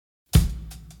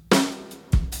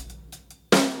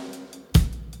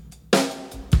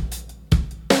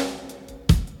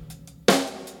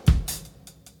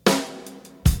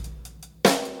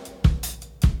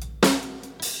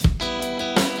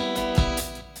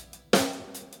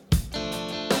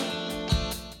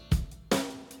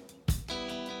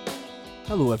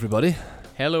Hello, everybody.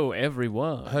 Hello,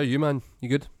 everyone. How are you, man? You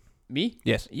good? Me?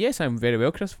 Yes. Yes, I'm very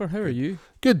well, Christopher. How are you?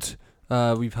 Good.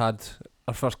 We've had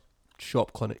our first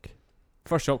shop clinic,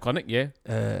 First shop clinic, yeah.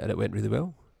 and it went really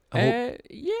well. I hope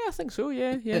Yeah, I think so,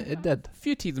 yeah. it did. A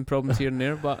few teething problems here and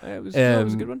there, but it was a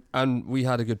good one. And we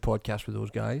had a good podcast with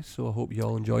those guys, so I hope you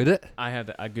all enjoyed it. I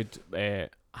had a good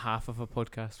half of a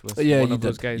podcast with Yeah, one you of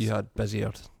those did. guys. You had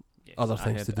busier Yes, other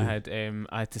things to do.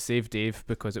 I had to save Dave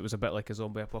because it was a bit like a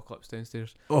zombie apocalypse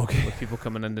downstairs Okay. with people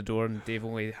coming in the door, and Dave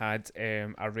only had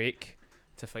a rake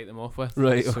to fight them off with.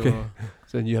 Right, So okay.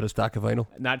 So you had a stack of vinyl,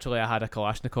 naturally, I had a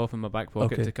Kalashnikov in my back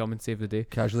pocket Okay. to come and save the day.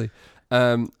 casually.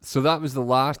 So that was the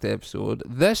last episode.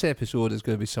 This episode is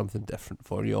going to be something different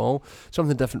for you all.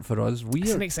 Something different for us.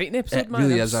 It's an exciting episode, It man.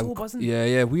 really I'm is. so buzzing.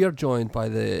 Yeah. We are joined by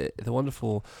the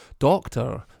wonderful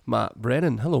Dr. Matt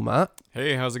Brennan. Hello, Matt.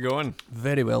 Hey, how's it going?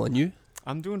 Very well, and you?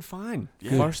 I'm doing fine.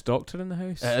 First doctor in the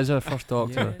house. It is our first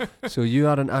doctor. Yeah. So you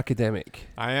are an academic.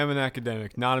 I am an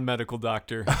academic, not a medical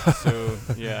doctor. So,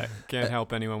 yeah, can't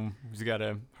help anyone who's got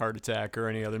a heart attack or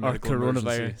any other medical coronavirus.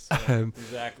 emergency. Um,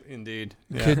 Exactly, indeed.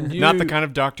 Yeah. Can you- Not the kind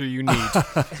of doctor you need.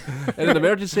 In an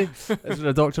emergency, is there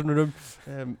a doctor in the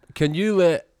room? Can you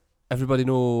let everybody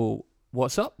know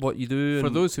what's up, what you do? For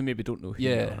and- those who maybe don't know who you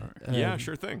yeah, are. Yeah,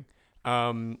 sure thing.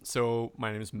 So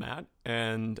my name is Matt,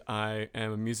 and I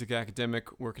am a music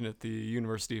academic working at the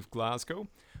University of Glasgow.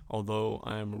 Although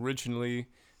I am originally,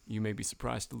 you may be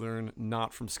surprised to learn,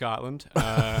 not from Scotland.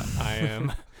 I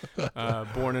am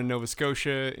born in Nova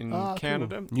Scotia in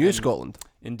Canada. New and- Scotland.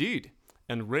 Indeed.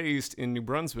 And raised in New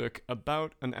Brunswick,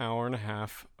 about an hour and a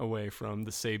half away from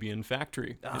the Sabian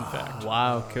factory, in fact.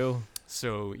 Wow, cool.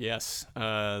 So, yes,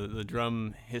 the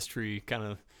drum history kind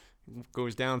of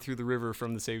goes down through the river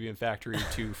from the Sabian factory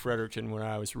to Fredericton, where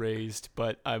I was raised.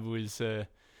 But I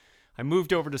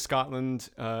moved over to Scotland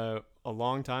a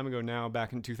long time ago now,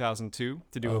 back in 2002,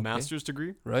 to do Okay. a master's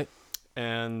degree. Right.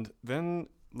 And then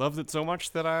loved it so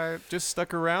much that I just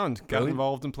stuck around, got Brilliant.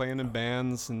 involved in playing in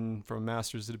bands, and from a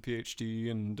master's to a PhD,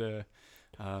 and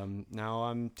now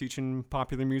I'm teaching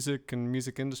popular music and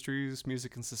music industries,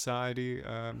 music and society,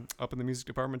 up in the music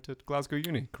department at Glasgow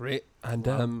Uni. Great. And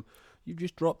Wow. you've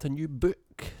just dropped a new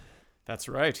book. That's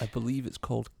right. I believe it's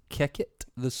called Kick It,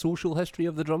 The Social History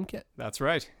of the Drum Kit. That's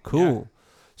right. Cool.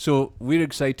 So we're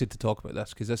excited to talk about this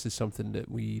because this is something that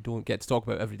we don't get to talk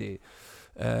about every day.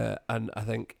 And I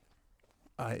think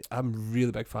I'm a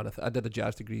really big fan of it. I did a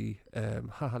jazz degree.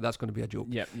 That's going to be a joke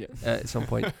Yep. at some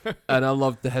point. And I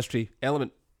loved the history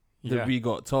element that Yeah. we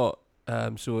got taught.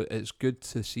 So it's good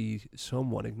to see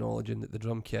someone acknowledging that the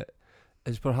drum kit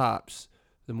is perhaps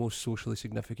the most socially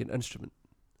significant instrument.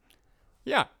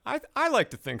 Yeah, I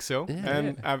like to think so. Yeah.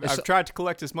 And I've It's- tried to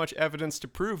collect as much evidence to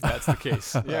prove that's the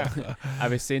case. Yeah. I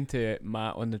was saying to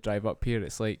Matt on the drive up here,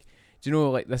 it's like, do you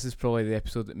know, like, this is probably the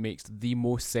episode that makes the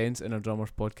most sense in a drummer's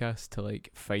podcast to,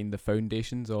 like, find the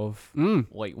foundations of,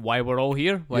 like, why we're all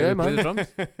here, why Yeah, we play man. the drums.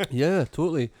 Yeah,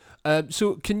 totally.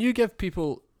 So can you give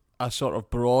people a sort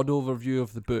of broad overview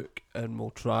of the book, and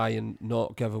we'll try and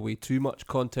not give away too much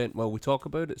content while we talk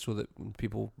about it so that when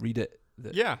people read it.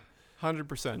 Yeah,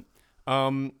 100%.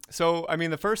 So, I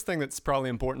mean, the first thing that's probably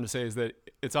important to say is that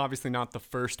it's obviously not the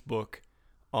first book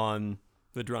on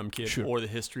the drum kit Sure. or the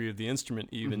history of the instrument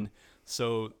even. Mhm.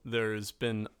 So there's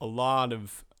been a lot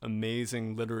of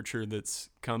amazing literature that's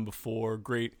come before,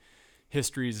 great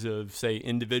histories of, say,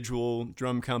 individual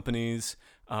drum companies,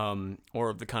 or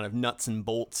of the kind of nuts and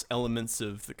bolts elements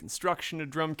of the construction of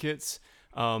drum kits.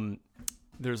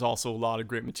 There's also a lot of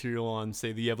great material on,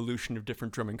 say, the evolution of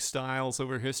different drumming styles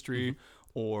over history,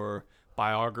 or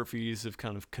biographies of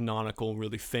kind of canonical,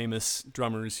 really famous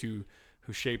drummers who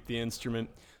shaped the instrument.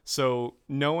 So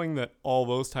knowing that all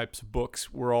those types of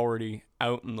books were already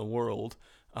out in the world,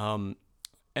 and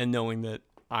knowing that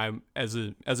I'm as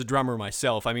a drummer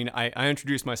myself, I mean, I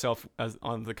introduced myself as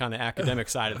on the kind of academic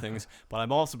side of things, but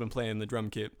I've also been playing the drum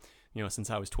kit, since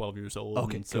I was 12 years old.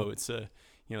 Okay, and so cool. it's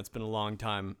it's been a long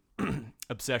time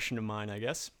obsession of mine, I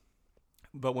guess.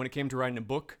 But when it came to writing a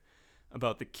book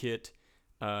about the kit,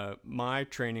 my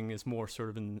training is more sort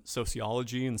of in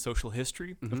sociology and social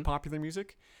history Mhm. of popular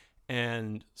music.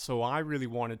 And so I really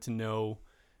wanted to know,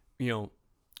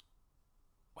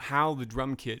 how the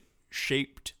drum kit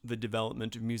shaped the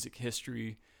development of music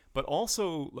history, but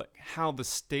also like how the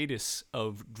status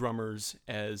of drummers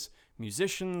as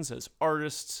musicians, as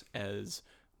artists, as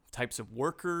types of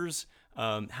workers,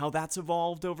 how that's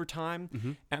evolved over time.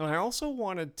 Mhm. And I also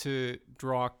wanted to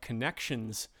draw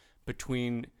connections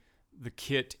between the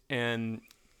kit and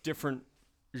different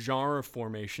genre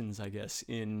formations, I guess,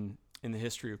 in the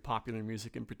history of popular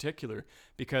music in particular,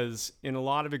 because in a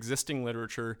lot of existing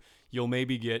literature, you'll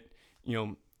maybe get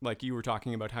like you were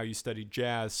talking about how you studied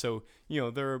jazz. So,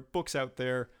 there are books out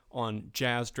there on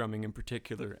jazz drumming in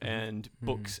particular, and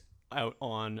books out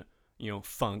on,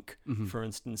 funk, for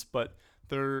instance. But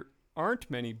there aren't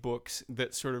many books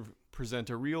that sort of present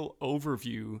a real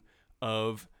overview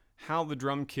of how the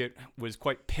drum kit was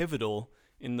quite pivotal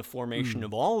in the formation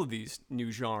of all of these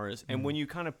new genres. And when you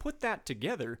kind of put that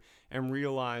together and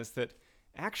realize that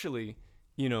actually,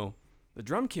 the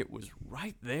drum kit was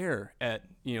right there at,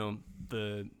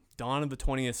 the dawn of the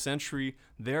 20th century,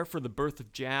 there for the birth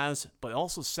of jazz, but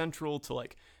also central to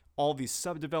like all these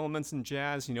subdevelopments in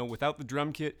jazz. Without the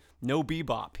drum kit, no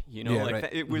bebop.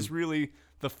 It was really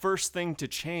the first thing to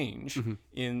change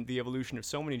in the evolution of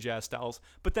so many jazz styles,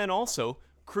 but then also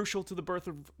crucial to the birth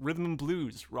of rhythm and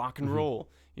blues, rock and roll.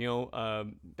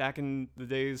 Back in the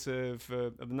days of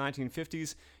the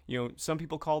 1950s, some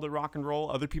people called it rock and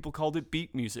roll, other people called it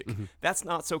beat music. That's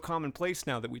not so commonplace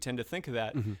now that we tend to think of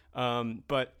that,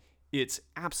 but it's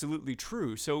absolutely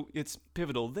true. So it's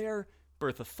pivotal there.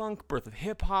 Birth of funk, birth of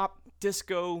hip hop,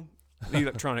 disco,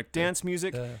 electronic dance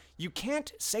music. You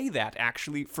can't say that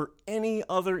actually for any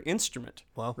other instrument.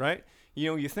 Wow. Right?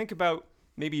 You think about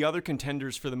maybe other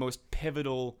contenders for the most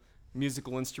pivotal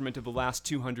musical instrument of the last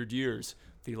 200 years.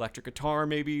 The electric guitar,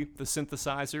 maybe, the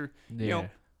synthesizer. Yeah.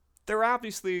 They're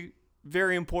obviously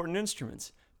very important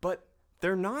instruments, but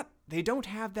they don't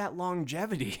have that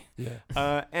longevity.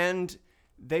 Yeah. And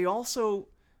they also,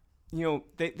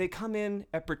 they come in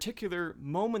at particular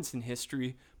moments in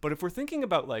history. But if we're thinking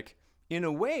about, like, in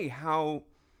a way, how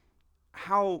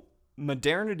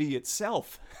modernity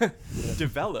itself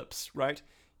develops, right?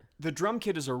 The drum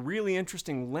kit is a really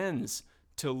interesting lens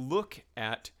to look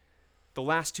at the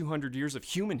last 200 years of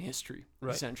human history,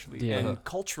 essentially, and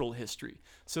cultural history.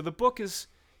 So the book is,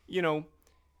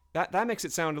 that makes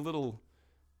it sound a little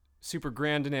super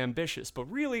grand and ambitious, but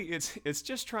really it's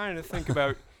just trying to think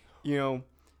about, in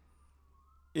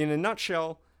a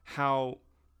nutshell, how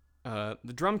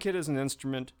the drum kit as an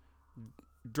instrument,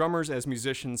 drummers as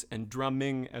musicians, and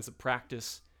drumming as a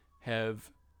practice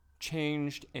have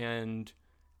changed and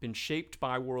been shaped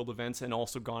by world events, and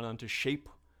also gone on to shape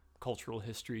cultural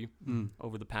history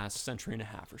over the past century and a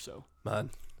half or so.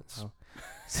 Man,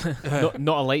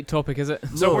 not a light topic, is it?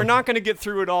 So we're not going to get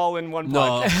through it all in one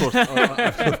podcast.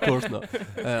 No, of course not.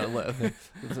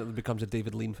 It becomes a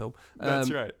David Lean film.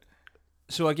 That's right.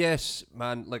 So I guess,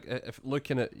 man, like if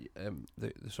looking at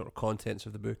the sort of contents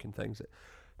of the book and things, it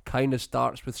kind of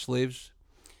starts with slaves.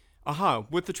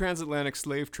 With the transatlantic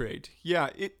slave trade. Yeah,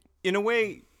 it in a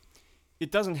way,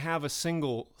 it doesn't have a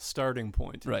single starting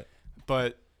point. Right.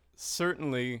 But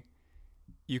certainly,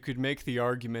 you could make the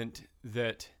argument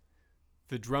that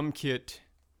the drum kit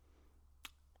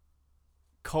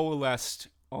coalesced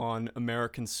on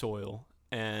American soil,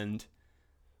 and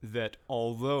that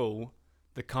although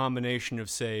the combination of,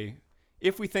 say,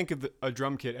 if we think of a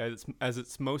drum kit as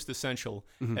its most essential,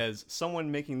 as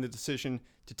someone making the decision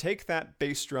to take that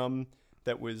bass drum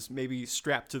that was maybe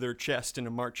strapped to their chest in a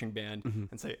marching band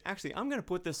and say, actually, I'm going to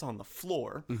put this on the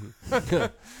floor.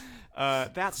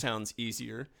 That sounds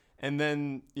easier. And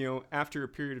then, after a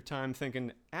period of time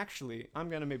thinking, actually, I'm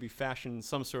going to maybe fashion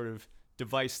some sort of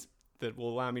device that will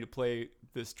allow me to play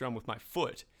this drum with my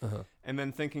foot. And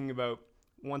then thinking about,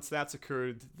 once that's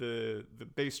occurred, the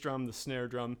bass drum, the snare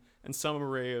drum, and some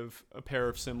array of a pair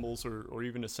of cymbals or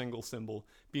even a single cymbal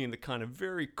being the kind of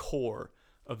very core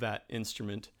of that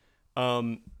instrument.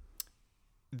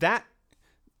 That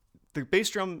the bass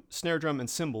drum, snare drum, and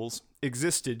cymbals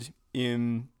existed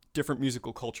in different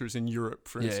musical cultures in Europe,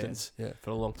 for instance. Yeah,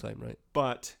 for a long time, right?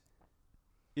 But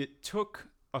it took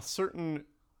a certain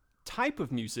type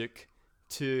of music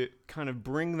to kind of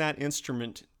bring that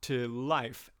instrument to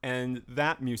life, and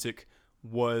that music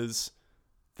was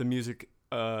the music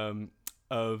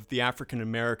of the African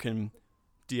American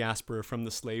diaspora from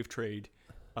the slave trade,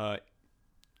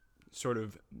 sort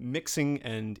of mixing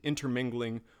and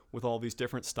intermingling with all these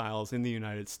different styles in the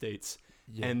United States,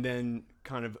 and then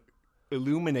kind of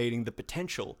illuminating the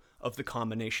potential of the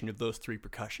combination of those three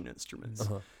percussion instruments.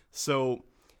 So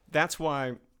that's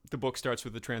why the book starts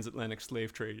with the transatlantic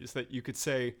slave trade, is that you could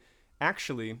say,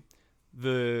 actually,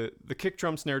 the kick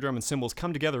drum, snare drum, and cymbals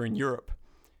come together in Europe,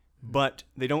 but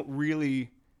they don't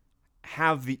really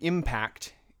have the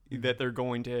impact that they're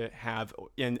going to have,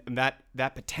 and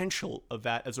that potential of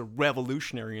that as a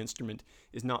revolutionary instrument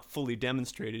is not fully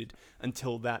demonstrated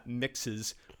until that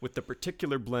mixes with the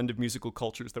particular blend of musical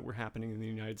cultures that were happening in the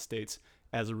United States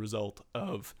as a result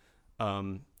of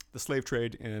the slave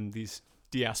trade and these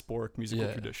diasporic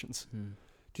musical traditions. Do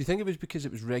you think it was because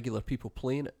it was regular people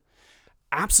playing it?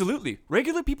 Absolutely.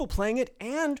 Regular people playing it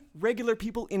and regular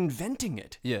people inventing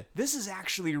it. Yeah. This is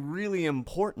actually really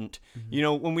important. You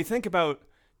know, when we think about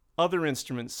other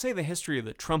instruments, say the history of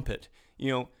the trumpet,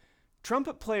 you know,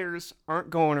 trumpet players aren't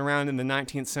going around in the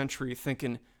 19th century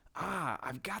thinking,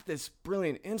 I've got this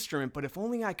brilliant instrument, but if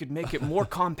only I could make it more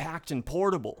compact and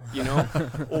portable, you know?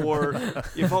 Or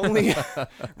if only,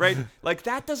 right? Like,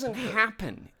 that doesn't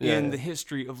happen in the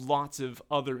history of lots of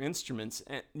other instruments.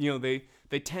 And, you know,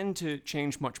 they tend to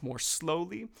change much more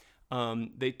slowly.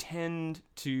 They tend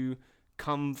to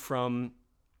come from,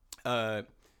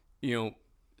 you know,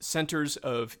 centers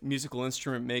of musical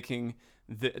instrument making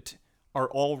that are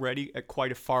already at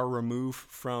quite a far remove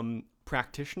from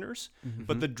practitioners.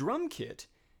 But the drum kit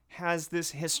has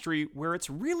this history where it's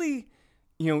really,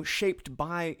 you know, shaped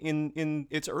by, in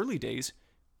its early days,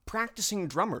 practicing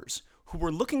drummers who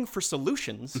were looking for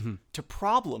solutions to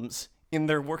problems in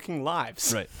their working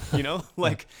lives. Right. You know,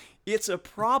 like, it's a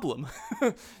problem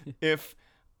if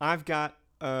I've got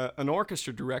an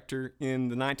orchestra director in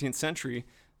the 19th century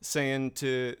saying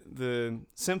to the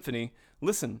symphony,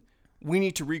 listen, we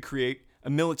need to recreate a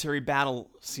military battle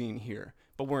scene here,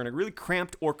 but we're in a really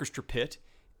cramped orchestra pit,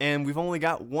 and we've only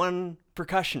got one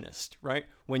percussionist, right?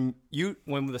 When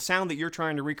the sound that you're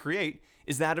trying to recreate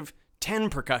is that of 10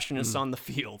 percussionists on the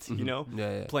field, you know,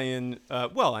 playing,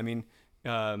 well, I mean,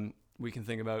 we can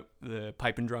think about the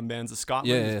pipe and drum bands of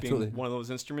Scotland as being one of those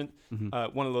instruments,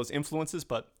 one of those influences,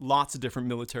 but lots of different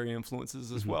military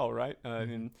influences as well, right?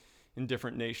 In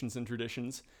different nations and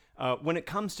traditions. When it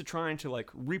comes to trying to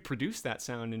like reproduce that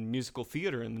sound in musical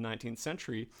theater in the 19th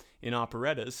century in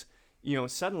operettas, you know,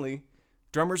 suddenly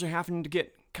drummers are having to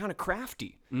get kind of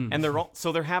crafty, and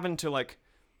they're having to like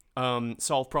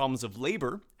solve problems of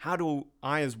labor. How do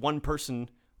I, as one person,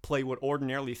 play what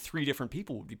ordinarily 3 different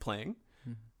people would be playing?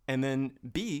 And then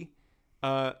B,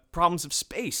 problems of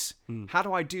space. How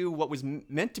do I do what was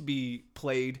meant to be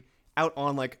played out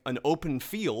on like an open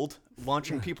field,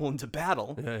 launching people into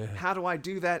battle? How do I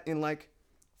do that in like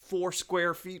 4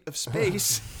 square feet of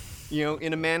space, you know,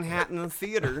 in a Manhattan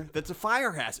theater that's a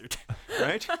fire hazard,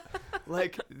 right?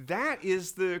 Like, that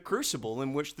is the crucible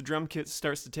in which the drum kit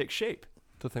starts to take shape.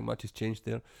 Don't think much has changed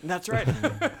there. That's right.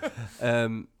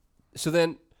 So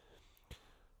then,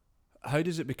 how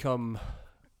does it become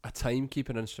a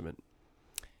timekeeping instrument?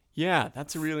 Yeah,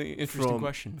 that's a really interesting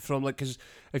question. From like, because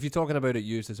if you're talking about it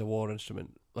used as a war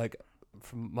instrument, like,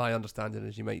 from my understanding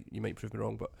is, you might prove me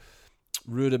wrong, but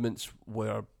rudiments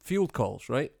were field calls,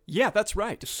 right? Yeah, that's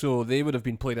right. So they would have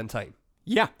been played in time.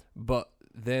 Yeah, but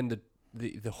then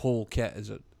the whole kit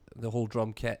the whole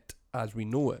drum kit as we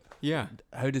know it. Yeah.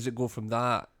 How does it go from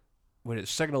that, where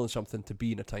it's signaling something, to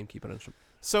being a timekeeping instrument?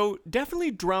 So definitely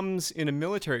drums in a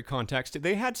military context,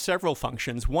 they had several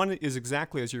functions. One is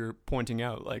exactly as you're pointing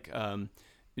out, like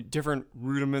different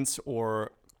rudiments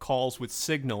or calls with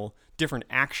signal different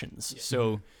actions. Yeah.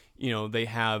 So, you know, they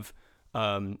have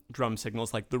drum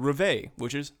signals like the reveille,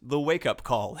 which is the wake-up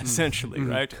call, essentially,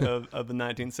 right, of the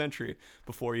 19th century,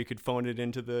 before you could phone it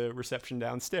into the reception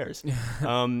downstairs.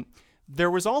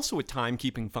 There was also a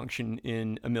timekeeping function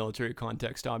in a military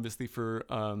context, obviously, for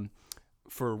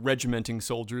regimenting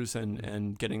soldiers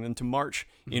and getting them to march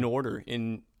in order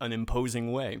in an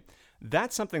imposing way.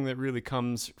 That's something that really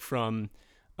comes from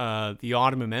the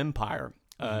Ottoman Empire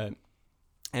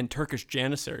and Turkish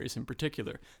Janissaries in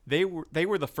particular. They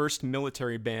were the first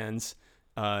military bands,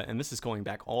 and this is going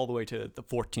back all the way to the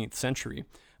 14th century.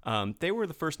 They were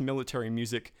the first military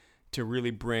music to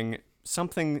really bring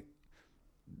something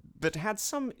that had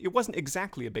it wasn't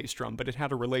exactly a bass drum, but it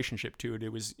had a relationship to it. It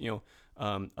was, you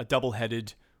know, a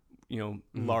double-headed, you know,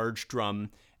 large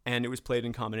drum, and it was played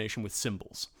in combination with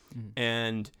cymbals.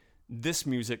 And this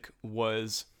music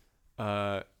was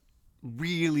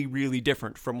really, really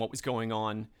different from what was going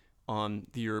on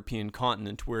the European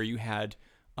continent, where you had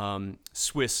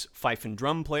Swiss fife and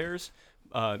drum players,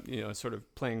 you know, sort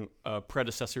of playing a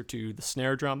predecessor to the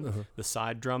snare drum, the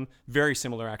side drum, very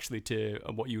similar actually to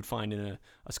what you would find in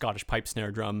a Scottish pipe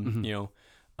snare drum, you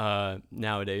know,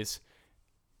 nowadays.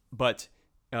 But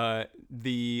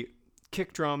the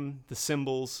kick drum, the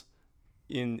cymbals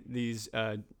in these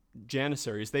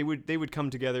Janissaries, they would come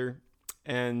together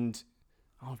and...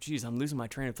 Oh, geez, I'm losing my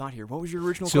train of thought here. What was your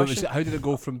original question? So how did it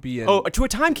go from being... Oh, to a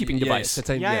timekeeping device.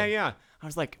 Yeah. I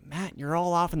was like, Matt, you're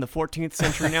all off in the 14th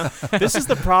century now. This is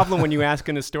the problem when you ask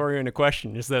an historian a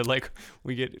question, is that like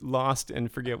we get lost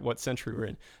and forget what century we're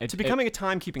in. It's becoming a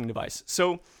timekeeping device.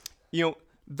 So, you know,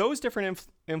 those different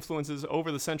influences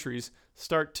over the centuries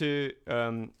start to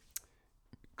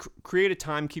create a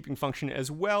timekeeping function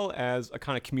as well as a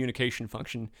kind of communication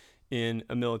function in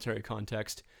a military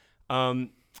context.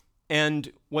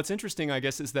 And what's interesting, I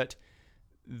guess, is that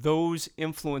those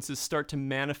influences start to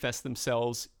manifest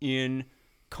themselves in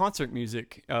concert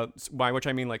music, by which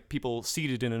I mean like people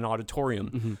seated in an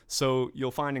auditorium. So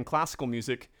you'll find in classical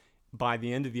music, by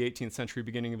the end of the 18th century,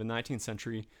 beginning of the 19th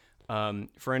century,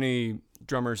 for any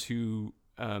drummers who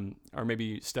are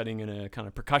maybe studying in a kind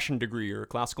of percussion degree or a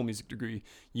classical music degree,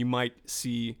 you might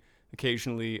see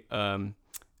occasionally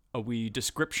a wee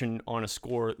description on a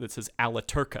score that says alla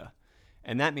turca.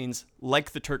 And that means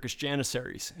like the Turkish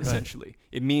Janissaries, essentially. Right.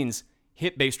 It means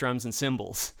hit bass drums and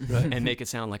cymbals and make it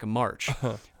sound like a march.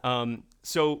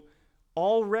 So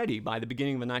already by the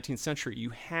beginning of the 19th century,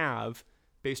 you have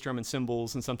bass drum and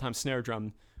cymbals and sometimes snare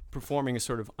drum performing a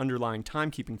sort of underlying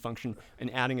timekeeping function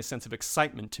and adding a sense of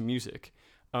excitement to music.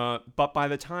 But by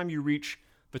the time you reach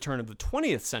the turn of the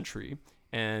 20th century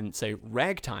and say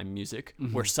ragtime music,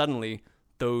 where suddenly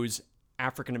those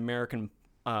African-American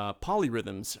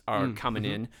polyrhythms are coming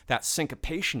in, that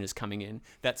syncopation is coming in,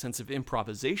 that sense of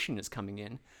improvisation is coming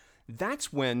in,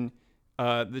 that's when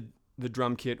the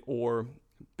drum kit or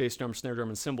bass drum, snare drum,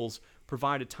 and cymbals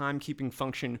provide a timekeeping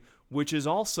function, which is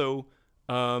also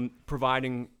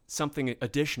providing something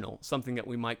additional, something that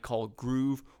we might call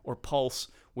groove or pulse,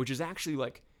 which is actually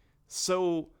like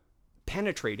so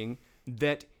penetrating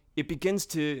that it begins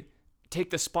to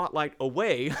take the spotlight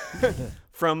away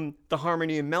from the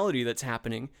harmony and melody that's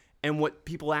happening, and what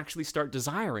people actually start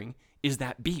desiring is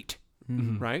that beat,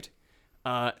 right?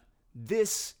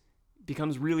 This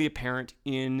becomes really apparent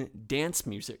in dance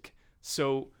music.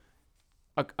 So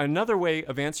another way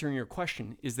of answering your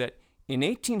question is that in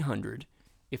 1800,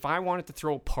 if I wanted to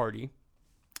throw a party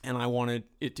and I wanted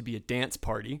it to be a dance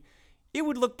party, it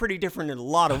would look pretty different in a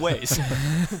lot of ways.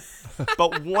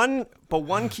 But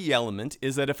one key element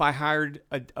is that if I hired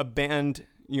a band,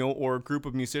 or a group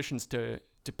of musicians to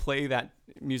play that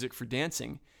music for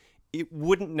dancing, it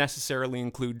wouldn't necessarily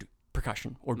include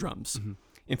percussion or drums.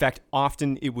 In fact,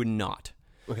 often it would not.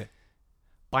 Okay.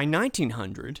 By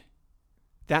 1900,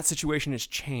 that situation has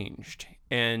changed,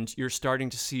 and you're starting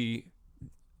to see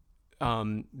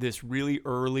this really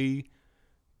early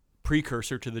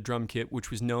precursor to the drum kit,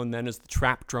 which was known then as the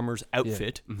trap drummer's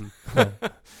outfit,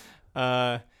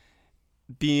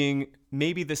 being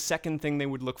maybe the second thing they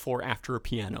would look for after a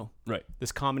piano. Right.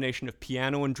 This combination of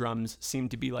piano and drums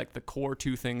seemed to be like the core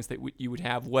two things that you would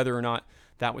have, whether or not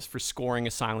that was for scoring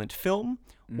a silent film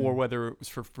or whether it was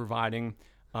for providing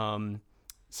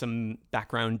some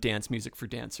background dance music for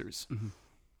dancers.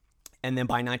 And then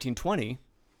by 1920,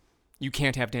 you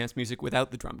can't have dance music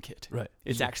without the drum kit. Right.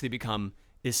 It's actually become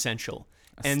essential.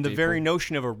 And the very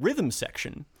notion of a rhythm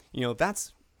section,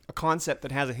 that's a concept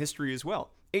that has a history as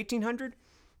well. 1800,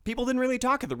 people didn't really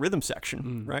talk of the rhythm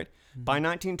section, right? By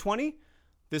 1920,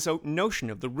 this notion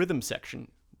of the rhythm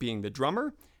section being the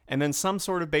drummer and then some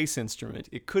sort of bass instrument.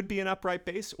 It could be an upright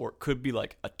bass, or it could be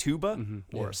like a tuba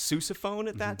or a sousaphone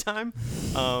at that time.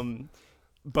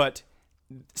 But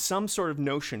some sort of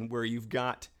notion where you've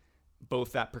got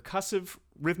both that percussive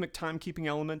rhythmic timekeeping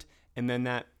element and then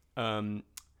that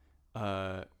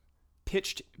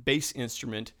pitched bass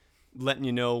instrument letting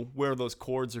you know where those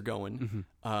chords are going.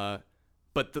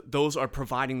 But those are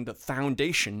providing the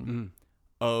foundation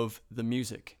of the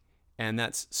music. And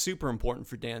that's super important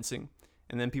for dancing.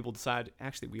 And then people decide,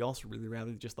 actually, we also really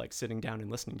rather just like sitting down and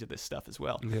listening to this stuff as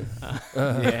well.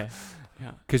 Yeah.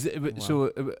 Because it would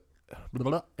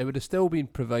have still been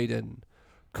providing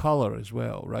color as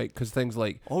well, right? Because things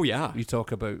like you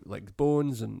talk about like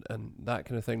bones and that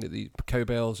kind of thing, that the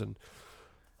cowbells and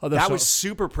other that was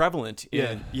super prevalent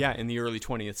in the early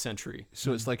 20th century.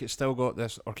 So it's like it's still got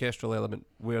this orchestral element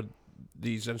where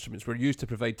these instruments were used to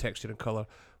provide texture and color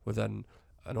within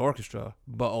an orchestra,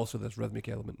 but also this rhythmic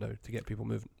element now to get people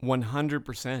moving.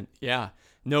 100%. Yeah.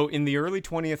 No, in the early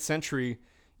 20th century,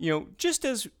 just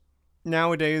as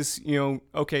nowadays,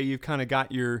 okay, you've kind of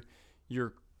got your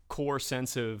core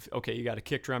sense of, okay, you got a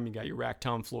kick drum, you got your rack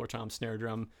tom, floor tom, snare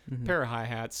drum, pair of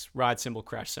hi-hats, ride cymbal,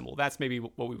 crash cymbal. That's maybe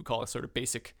what we would call a sort of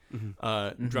basic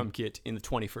drum kit in the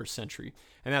 21st century.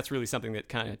 And that's really something that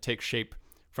kind of takes shape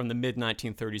from the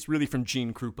mid-1930s, really from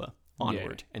Gene Krupa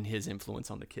onward and his influence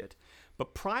on the kit.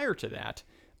 But prior to that,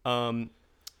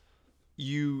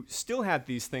 you still had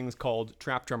these things called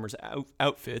trap drummers'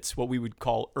 outfits, what we would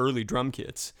call early drum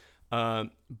kits.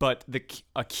 But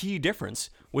a key difference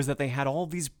was that they had all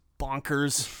these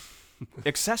bonkers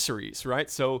accessories, right?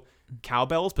 So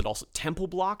cowbells, but also temple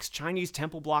blocks. Chinese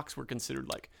temple blocks were considered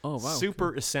like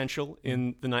super essential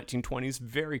in the 1920s,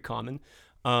 very common.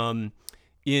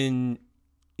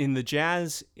 In the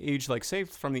jazz age, like say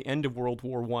from the end of World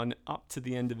War I up to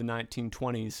the end of the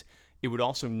 1920s, it would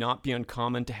also not be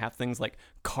uncommon to have things like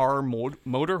car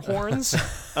motor horns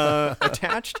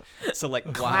attached. So like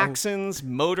klaxons,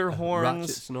 motor horns,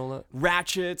 ratchets and all that.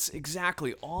 Ratchets,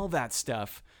 exactly. All that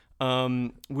stuff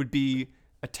would be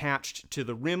attached to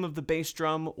the rim of the bass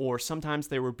drum, or sometimes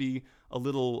there would be a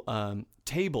little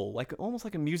table, like almost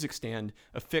like a music stand,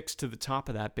 affixed to the top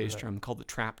of that bass drum called the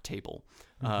trap table.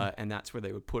 And that's where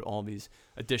they would put all these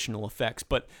additional effects.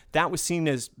 But that was seen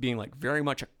as being like very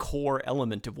much a core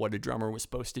element of what a drummer was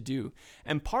supposed to do.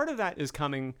 And part of that is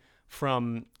coming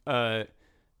from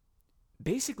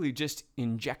basically just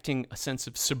injecting a sense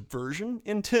of subversion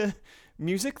into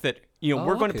music, that, you know,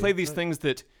 we're going to play these things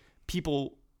that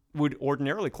people would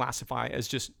ordinarily classify as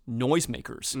just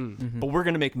noisemakers, but we're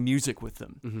going to make music with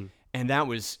them. And that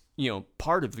was, you know,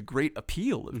 part of the great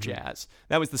appeal of jazz.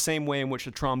 That was the same way in which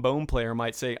a trombone player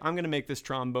might say, I'm going to make this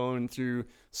trombone through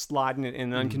sliding it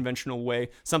in an unconventional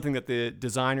way, something that the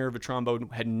designer of a trombone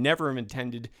had never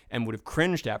intended and would have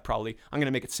cringed at probably. I'm going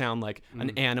to make it sound like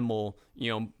an animal,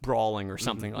 you know, brawling or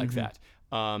something like that.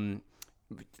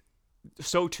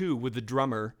 So too with the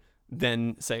drummer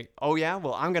then say, oh yeah,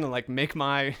 well, I'm going to like make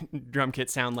my drum kit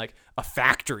sound like a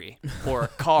factory or a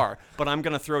car, but I'm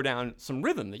going to throw down some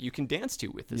rhythm that you can dance to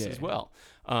with this as well.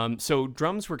 So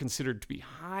drums were considered to be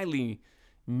highly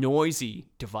noisy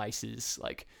devices,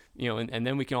 like, you know, and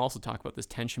then we can also talk about this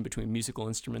tension between musical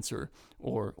instruments or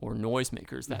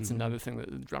noisemakers. That's another thing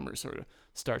that the drummer sort of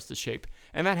starts to shape.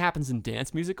 And that happens in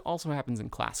dance music, also happens in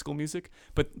classical music.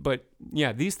 But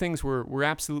yeah, these things were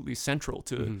absolutely central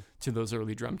to those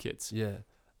early drum kits. Yeah.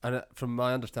 And from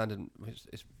my understanding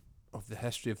of the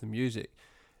history of the music,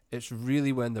 it's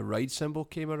really when the ride cymbal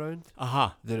came around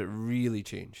that it really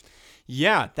changed.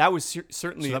 Yeah, that was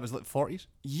certainly... So that was like 40s?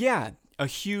 Yeah, a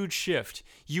huge shift.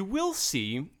 You will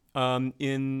see by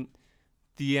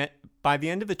the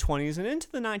end of the 20s and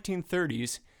into the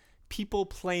 1930s, people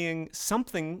playing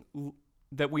something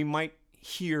that we might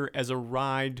hear as a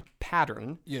ride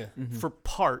pattern for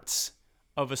parts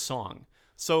of a song.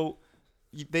 So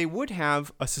they would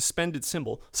have a suspended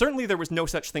cymbal. Certainly there was no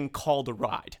such thing called a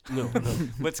ride. No.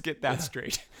 Let's get that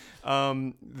straight.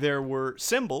 There were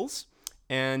cymbals,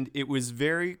 and it was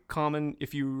very common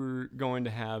if you were going to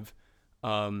have...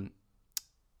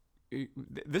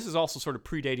 this is also sort of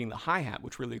predating the hi-hat,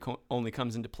 which really only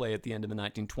comes into play at the end of the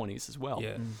 1920s as well.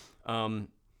 Yeah.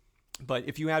 But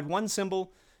if you had one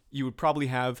cymbal, you would probably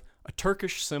have a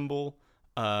Turkish cymbal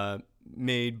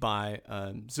made by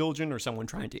Zildjian or someone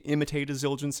trying to imitate a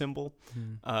Zildjian cymbal.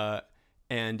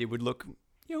 And it would look,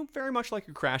 you know, very much like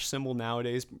a crash cymbal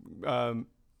nowadays,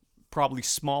 probably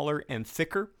smaller and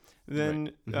thicker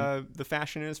than the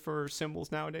fashion is for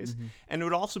cymbals nowadays. And it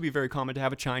would also be very common to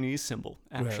have a Chinese cymbal,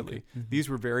 actually. These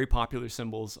were very popular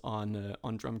cymbals on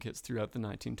drum kits throughout the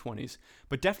 1920s,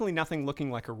 but definitely nothing looking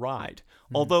like a ride.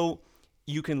 Although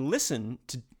you can listen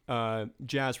to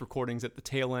jazz recordings at the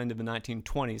tail end of the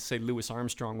 1920s, say Louis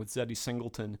Armstrong with Zeddy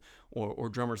Singleton or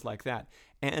drummers like that,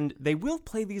 and they will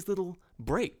play these little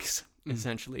breaks,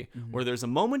 essentially, where there's a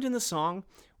moment in the song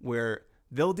where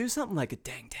they'll do something like a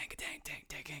dang, dang, dang, dang,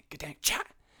 dang, dang, dang, cha,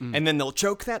 and then they'll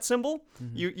choke that cymbal.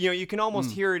 You know, you can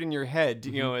almost hear it in your head.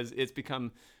 You know, as it's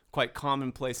become quite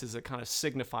commonplace as a kind of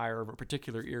signifier of a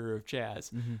particular era of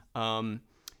jazz.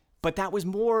 But that was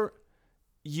more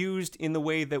used in the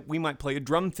way that we might play a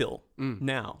drum fill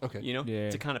now. You know,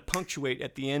 to kind of punctuate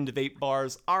at the end of 8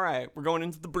 bars. All right, we're going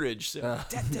into the bridge. So,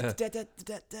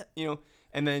 you know,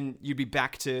 and then you'd be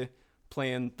back to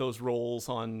playing those rolls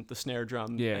on the snare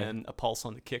drum and a pulse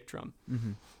on the kick drum.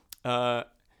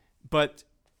 But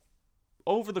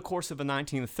over the course of the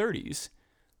 1930s,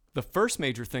 the first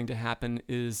major thing to happen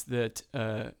is that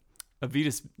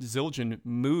Avitas Zildjian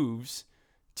moves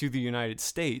to the United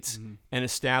States and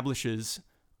establishes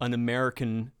an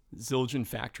American Zildjian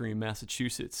factory in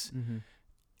Massachusetts.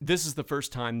 This is the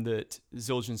first time that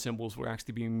Zildjian cymbals were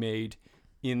actually being made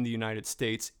in the United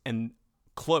States and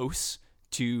close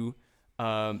to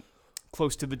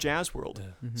the jazz world.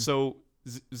 So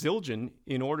Zildjian,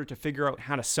 in order to figure out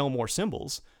how to sell more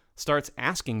cymbals, starts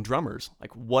asking drummers,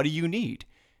 like, what do you need?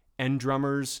 And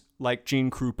drummers like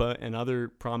Gene Krupa and other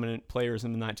prominent players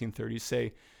in the 1930s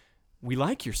say, we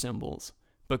like your cymbals,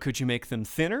 but could you make them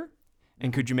thinner?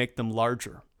 And could you make them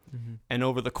larger? And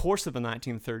over the course of the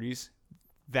 1930s,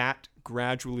 that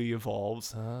gradually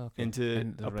evolves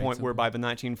into a point where by the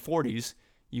 1940s,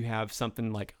 you have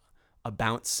something like a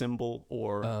bounce cymbal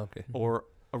or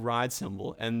a ride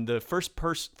cymbal. And the first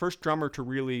drummer to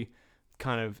really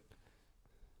kind of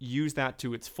use that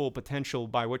to its full potential,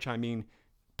 by which I mean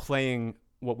playing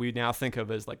what we now think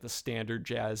of as like the standard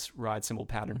jazz ride cymbal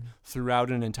pattern throughout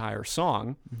an entire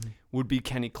song, would be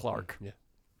Kenny Clarke.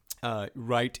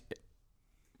 right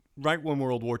when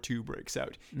World War II breaks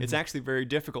out. Mm-hmm. It's actually very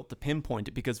difficult to pinpoint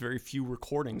it because very few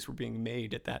recordings were being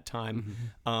made at that time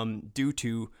due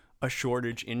to a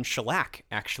shortage in shellac,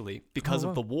 actually. Because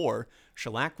of the war,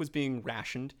 shellac was being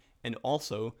rationed, and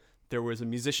also there was a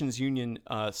musicians union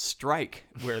strike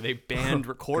where they banned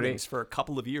recordings for a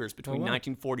couple of years between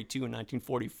 1942 and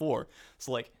 1944.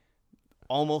 So like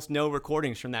almost no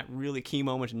recordings from that really key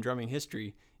moment in drumming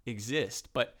history exist.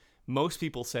 But most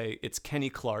people say it's Kenny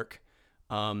Clarke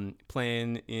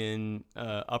playing in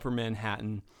Upper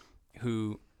Manhattan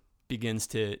who begins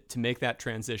to make that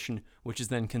transition, which is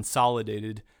then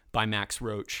consolidated by Max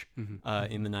Roach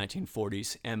in the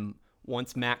 1940s. And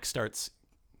once Max starts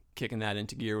kicking that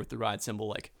into gear with the ride cymbal,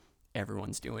 like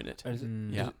everyone's doing it.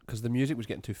 Because the music was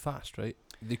getting too fast, right?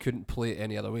 They couldn't play it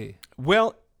any other way.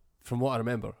 Well, from what I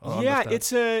remember.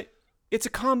 It's a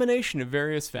combination of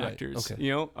various factors. Right, okay.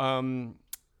 You know,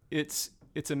 it's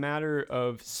a matter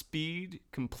of speed,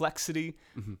 complexity,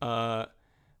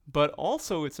 but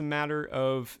also it's a matter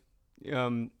of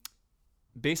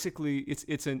basically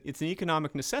it's an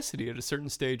economic necessity at a certain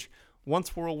stage.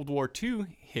 Once World War II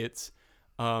hits,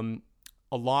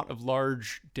 a lot of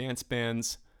large dance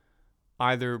bands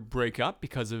either break up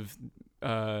because of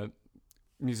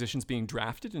musicians being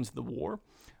drafted into the war,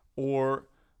 or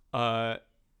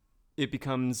it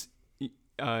becomes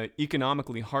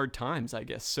economically hard times, I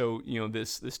guess. So, you know,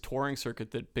 this touring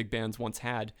circuit that big bands once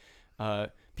had,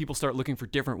 people start looking for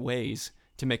different ways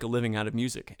to make a living out of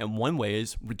music. And one way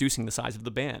is reducing the size of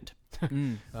the band,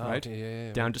 right?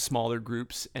 Okay, down to smaller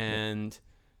groups. And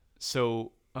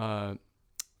so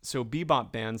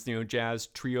bebop bands, you know, jazz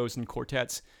trios and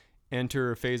quartets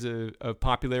enter a phase of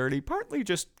popularity, partly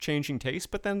just changing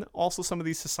taste, but then also some of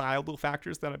these societal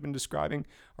factors that I've been describing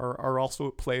are also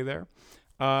at play there.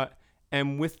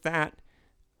 And with that,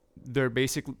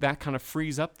 that kind of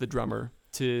frees up the drummer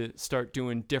to start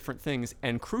doing different things.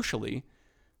 And crucially,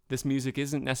 this music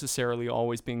isn't necessarily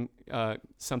always being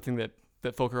something that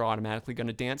folk are automatically going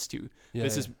to dance to.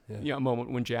 This is a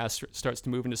moment when jazz starts to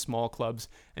move into small clubs,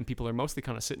 and people are mostly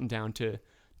kind of sitting down to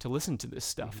listen to this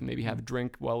stuff and maybe have a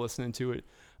drink while listening to it.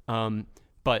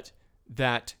 But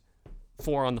that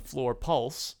 4-on-the-floor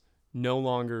pulse no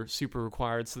longer super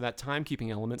required, so that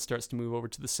timekeeping element starts to move over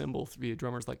to the cymbal via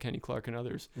drummers like Kenny Clarke and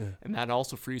others, and that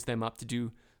also frees them up to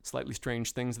do slightly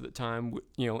strange things at the time,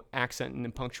 you know, accenting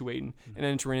and punctuating, and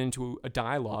entering into a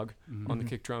dialogue on the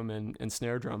kick drum and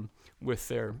snare drum with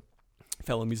their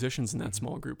fellow musicians in that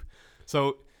small group.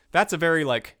 So that's a very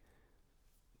like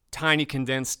tiny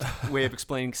condensed way of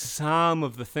explaining some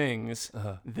of the things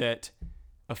that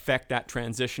affect that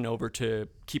transition over to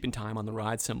keeping time on the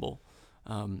ride cymbal.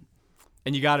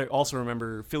 And you got to also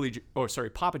remember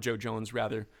Papa Joe Jones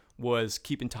rather was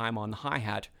keeping time on the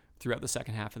hi-hat throughout the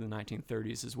second half of the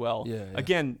 1930s as well.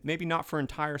 Again, maybe not for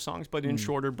entire songs, but in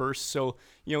shorter bursts. So,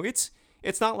 you know,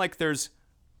 it's not like there's,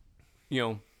 you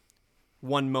know,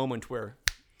 one moment where,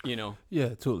 you know,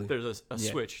 totally. There's a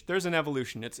switch. There's an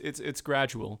evolution. It's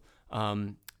gradual.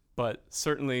 But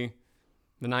certainly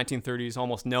the 1930s,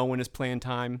 almost no one is playing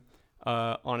time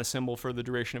on a cymbal for the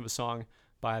duration of a song.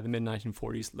 By the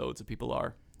mid-1940s, loads of people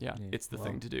are. It's the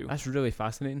thing to do. That's really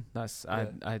fascinating. I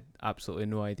had absolutely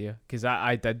no idea, because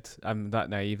I'm that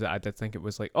naive that I did think it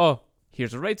was like, oh,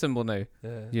 here's a ride cymbal now.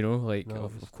 You know, like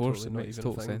of course it makes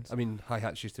total sense. I mean,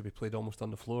 hi-hats used to be played almost on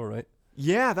the floor, right?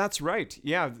 Yeah, that's right.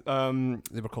 Yeah,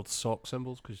 they were called sock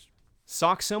cymbals because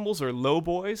sock cymbals are low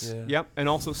boys. Yep, and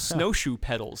also snowshoe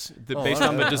pedals. Based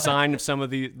on the design of some of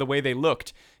the way they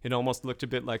looked, it almost looked a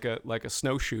bit like a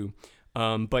snowshoe.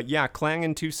 But yeah,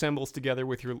 clanging two cymbals together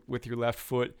with your left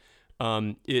foot,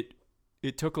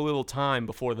 it took a little time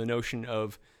before the notion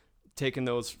of taking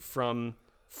those from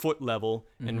foot level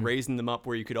and raising them up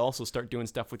where you could also start doing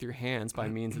stuff with your hands by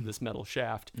means of this metal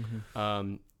shaft,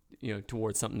 you know,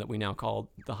 towards something that we now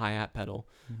call the hi-hat pedal.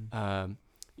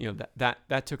 You know,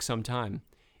 that took some time.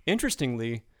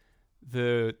 Interestingly,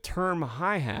 the term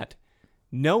hi-hat,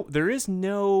 there is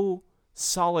no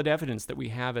solid evidence that we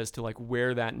have as to like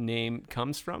where that name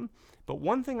comes from. But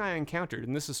one thing I encountered,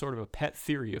 and this is sort of a pet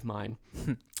theory of mine,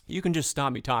 you can just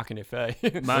stop me talking if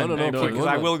because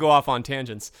I will go off on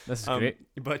tangents. This is great.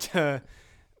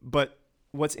 But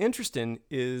what's interesting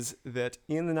is that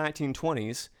in the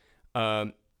 1920s,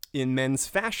 in men's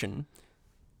fashion,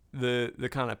 the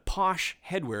kind of posh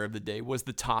headwear of the day was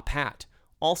the top hat,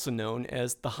 also known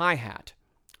as the high hat,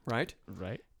 right?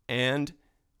 Right. And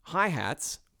high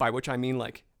hats, by which I mean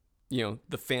like, you know,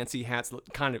 the fancy hats the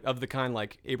kind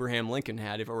like Abraham Lincoln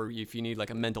had, if you need like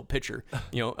a mental picture,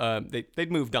 you know,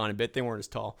 they'd moved on a bit. They weren't as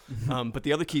tall. But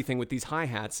the other key thing with these high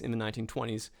hats in the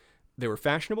 1920s, they were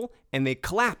fashionable, and they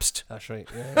collapsed. That's right.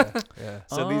 Yeah. Yeah.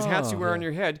 So these hats you wear yeah. on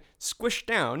your head squished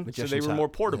down, so Magician's they were hat. more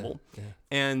portable. Yeah.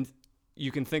 And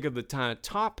you can think of the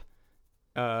top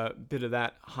bit of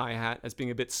that hi-hat as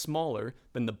being a bit smaller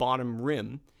than the bottom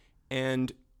rim.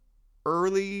 And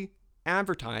early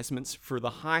advertisements for the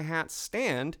hi-hat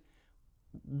stand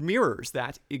mirrors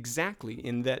that exactly,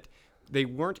 in that it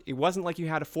wasn't like you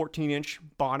had a 14-inch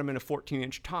bottom and a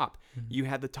 14-inch top. You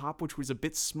had the top, which was a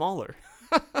bit smaller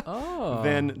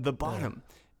than the bottom.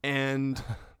 And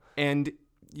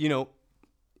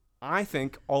I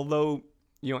think, although,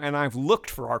 and I've looked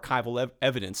for archival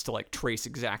evidence to like trace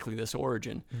exactly this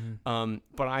origin,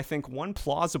 but I think one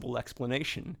plausible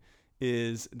explanation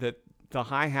is that the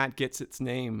hi-hat gets its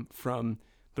name from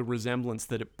the resemblance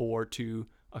that it bore to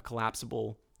a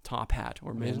collapsible top hat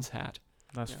or men's hat.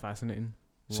 That's fascinating.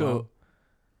 So,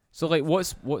 So like,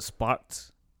 what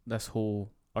sparked this whole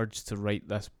urge to write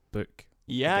this book?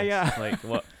 Yeah, yeah. Like,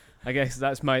 what? I guess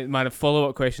that's my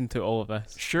follow-up question to all of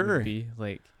this. Sure. Would be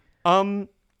like,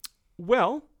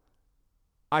 well,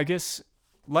 I guess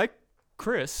like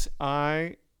Chris,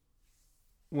 when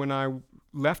I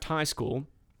left high school,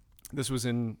 this was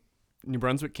in New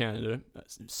Brunswick, Canada,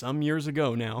 some years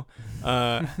ago now,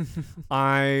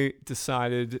 I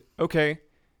decided, okay,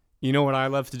 you know what I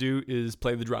love to do is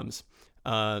play the drums.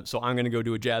 So I'm going to go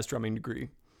do a jazz drumming degree.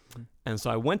 And so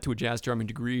I went to a jazz drumming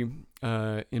degree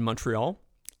in Montreal.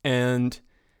 And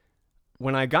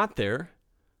when I got there,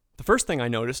 the first thing I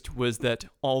noticed was that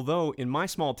although in my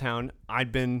small town,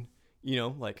 I'd been,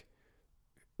 like,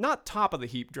 not top of the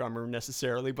heap drummer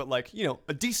necessarily, but like,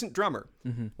 a decent drummer.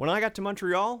 When I got to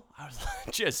Montreal, I was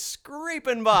just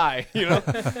scraping by,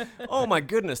 Oh my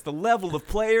goodness, the level of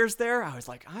players there. I was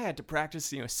like, I had to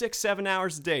practice, 6-7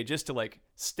 hours a day just to like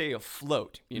stay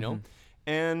afloat,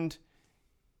 And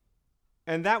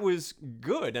that was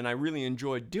good, and I really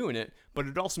enjoyed doing it, but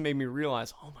it also made me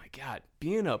realize, oh my God,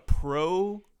 being a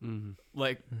pro,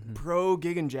 pro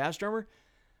gig and jazz drummer,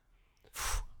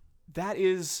 that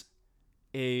is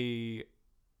you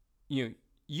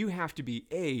have to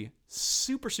be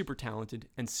super, super talented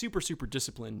and super, super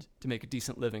disciplined to make a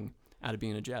decent living out of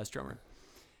being a jazz drummer.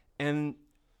 And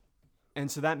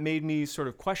so that made me sort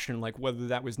of question like whether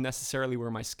that was necessarily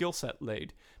where my skill set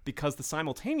laid, because the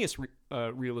simultaneous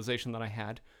realization that I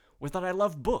had was that I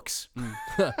loved books.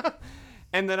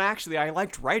 And that actually I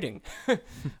liked writing.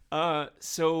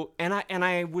 So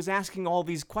I was asking all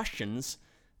these questions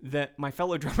that my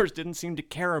fellow drummers didn't seem to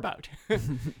care about.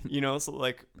 So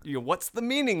like, what's the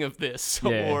meaning of this?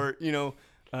 Yeah.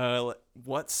 Or,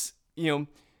 what's,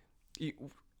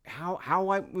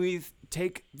 how we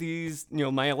take these,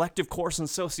 my elective course in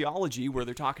sociology where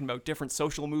they're talking about different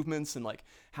social movements and like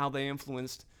how they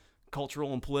influenced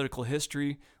cultural and political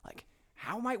history. Like,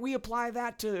 how might we apply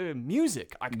that to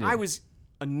music? I was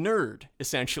a nerd,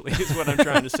 essentially, is what I'm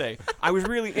trying to say. I was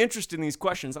really interested in these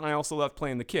questions, and I also loved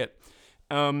playing the kit.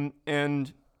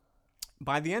 And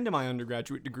by the end of my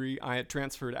undergraduate degree, I had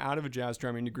transferred out of a jazz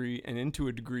drumming degree and into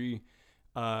a degree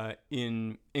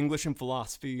in English and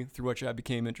philosophy, through which I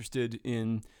became interested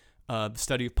in the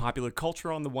study of popular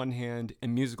culture on the one hand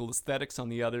and musical aesthetics on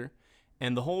the other.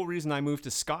 And the whole reason I moved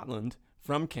to Scotland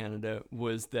from Canada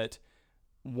was that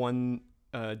one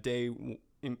day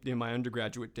in my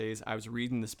undergraduate days, I was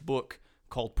reading this book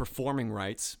called Performing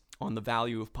Rights on the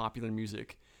Value of Popular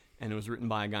Music. And it was written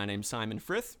by a guy named Simon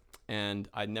Frith. And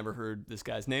I'd never heard this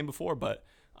guy's name before, but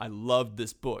I loved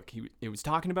this book. It was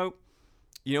talking about,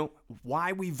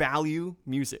 why we value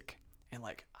music. And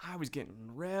like, I was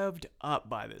getting revved up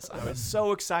by this. I was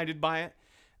so excited by it.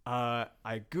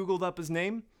 I Googled up his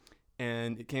name,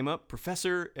 and it came up,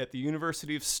 professor at the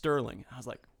University of Stirling. I was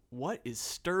like, what is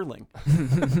Stirling?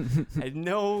 I had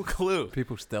no clue.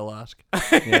 people still ask.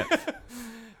 yeah.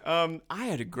 I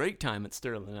had a great time at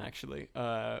Stirling, actually.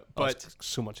 But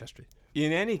So much history.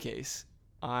 in any case,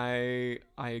 I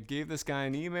gave this guy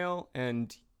an email,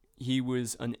 and he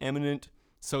was an eminent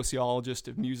sociologist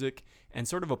of music and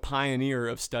sort of a pioneer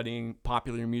of studying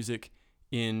popular music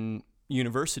in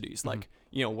universities. Like,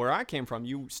 where I came from,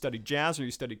 you studied jazz or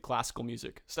you studied classical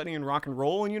music. Studying rock and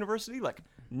roll in university, like,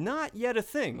 not yet a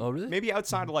thing. Oh, really? Maybe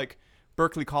outside of like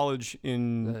Berkeley College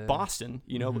in Boston,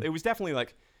 it was definitely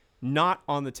like not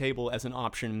on the table as an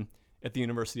option at the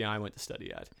university I went to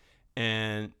study at.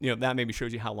 And, that maybe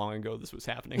shows you how long ago this was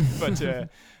happening.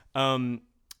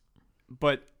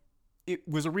 But it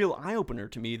was a real eye-opener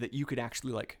to me that you could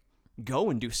actually like go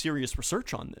and do serious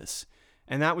research on this.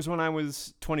 And that was when I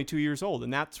was 22 years old.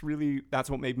 And that's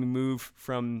what made me move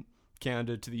from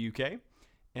Canada to the UK.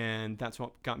 And that's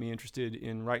what got me interested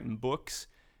in writing books,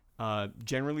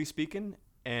 generally speaking.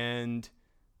 And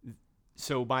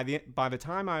So by the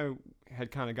time I had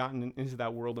kind of gotten into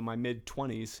that world in my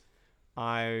mid-20s,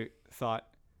 I thought,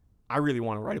 I really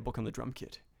want to write a book on the drum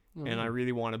kit. Oh, And I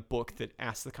really want a book that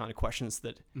asks the kind of questions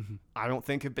that I don't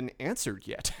think have been answered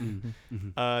yet,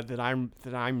 that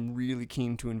I'm really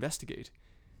keen to investigate.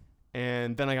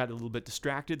 And then I got a little bit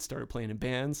distracted, started playing in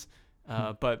bands.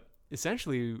 But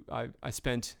essentially, I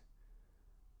spent,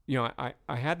 I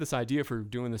had this idea for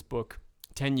doing this book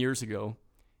 10 years ago,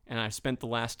 and I spent the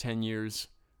last 10 years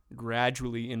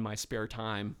gradually in my spare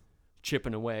time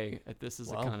chipping away at this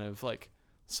as a kind of like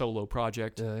solo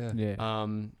project. Yeah.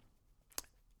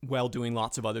 While doing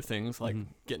lots of other things like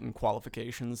getting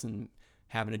qualifications and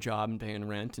having a job and paying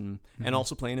rent and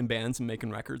also playing in bands and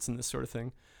making records and this sort of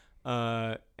thing.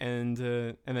 And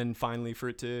then finally for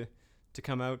it to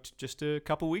come out just a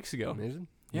couple weeks ago. Amazing.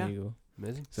 Yeah. There you go.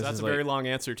 Amazing. So that's a very long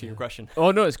answer to your question.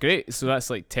 Oh no, it's great. So that's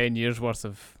like 10 years worth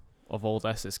of all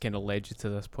this. It's kind of led you to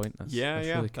this point. That's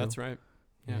really cool. That's right.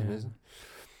 Yeah. Amazing.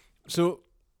 So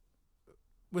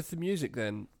with the music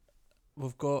then,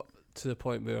 we've got to the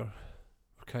point where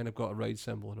we've kind of got a ride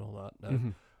cymbal and all that.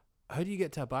 Now, how do you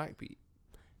get to a backbeat?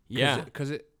 Yeah. Because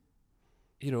it,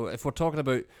 if we're talking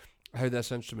about how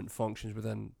this instrument functions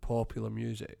within popular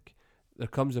music, there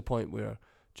comes a point where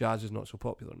jazz is not so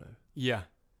popular now. Yeah.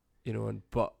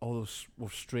 But although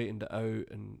we've straightened it out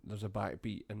and there's a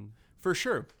backbeat and... For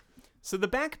sure. So the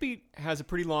backbeat has a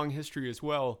pretty long history as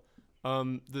well.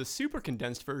 The super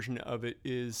condensed version of it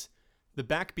is the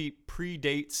backbeat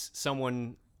predates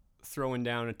someone throwing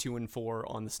down a 2/4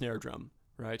 on the snare drum,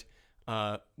 right?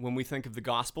 When we think of the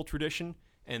gospel tradition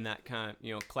and that kind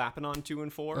of, clapping on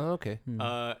 2/4, okay.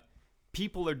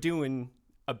 people are doing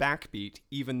a backbeat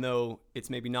even though it's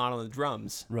maybe not on the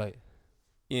drums. Right.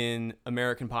 In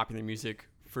American popular music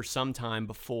for some time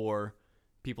before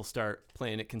people start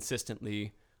playing it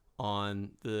consistently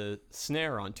on the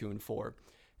snare on 2/4.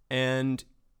 And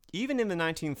even in the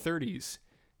 1930s,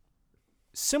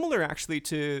 similar actually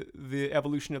to the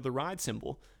evolution of the ride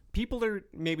cymbal, people are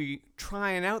maybe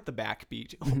trying out the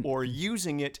backbeat or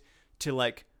using it to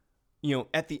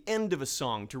at the end of a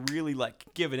song to really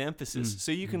give it emphasis.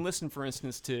 So you can listen, for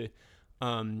instance, to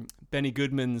Benny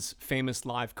Goodman's famous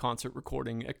live concert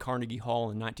recording at Carnegie Hall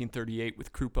in 1938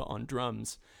 with Krupa on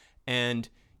drums. And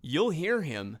you'll hear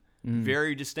him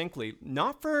very distinctly,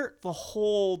 not for the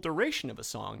whole duration of a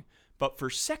song, but for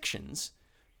sections,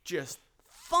 just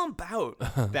thump out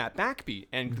that backbeat,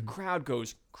 and the crowd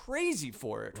goes crazy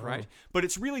for it, right? But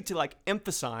it's really to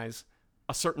emphasize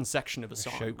a certain section of a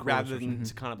song rather than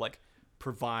to kind of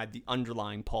provide the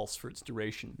underlying pulse for its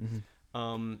duration.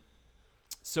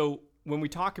 So when we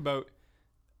talk about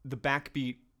the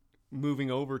backbeat moving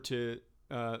over to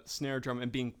snare drum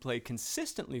and being played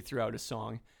consistently throughout a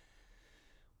song,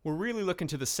 we're really looking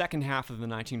to the second half of the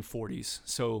 1940s,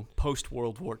 so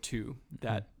post-World War II,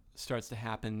 that starts to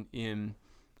happen in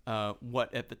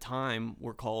what at the time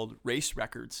were called race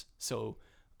records. So,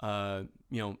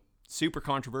 super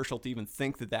controversial to even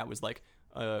think that was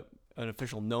an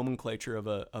official nomenclature of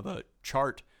a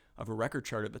chart, of a record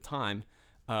chart at the time.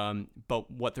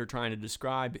 But what they're trying to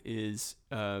describe is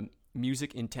dance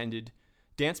music intended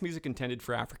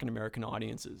for African American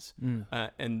audiences.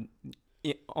 And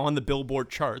on the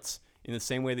Billboard charts, in the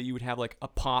same way that you would have a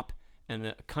pop and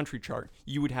a country chart,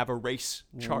 you would have a race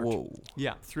chart. Whoa.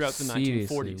 Yeah, throughout the Seriously?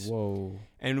 1940s. Whoa.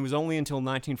 And it was only until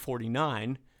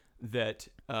 1949 that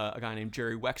a guy named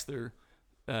Jerry Wexler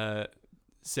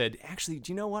said, actually,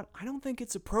 do you know what? I don't think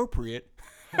it's appropriate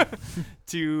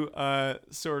to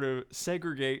sort of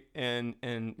segregate and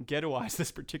ghettoize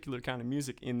this particular kind of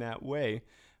music in that way.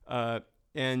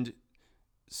 And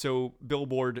so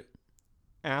Billboard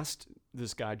asked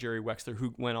this guy, Jerry Wexler,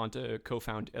 who went on to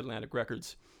co-found Atlantic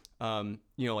Records, well,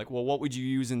 what would you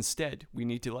use instead? We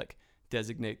need to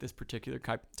designate this particular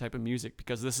type of music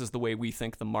because this is the way we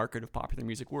think the market of popular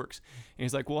music works. And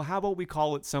he's like, well, how about we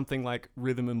call it something like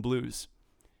rhythm and blues?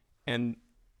 And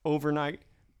overnight,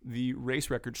 the race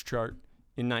records chart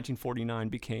in 1949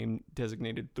 became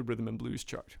designated the rhythm and blues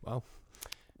chart. Wow.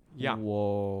 Yeah.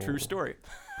 Whoa. True story.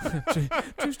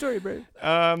 True story, bro.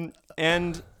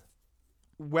 And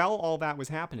while all that was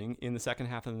happening in the second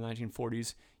half of the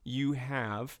 1940s, you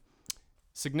have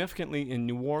significantly in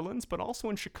New Orleans, but also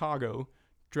in Chicago,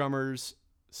 drummers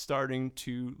starting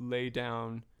to lay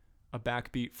down a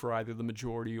backbeat for either the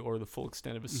majority or the full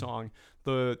extent of a song.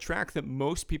 The track that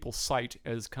most people cite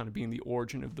as kind of being the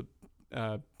origin of the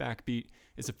backbeat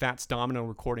is a Fats Domino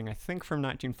recording, I think from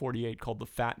 1948, called The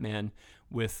Fat Man,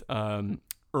 with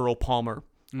Earl Palmer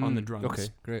on the drums. Okay,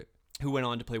 great. Who went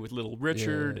on to play with Little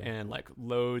Richard and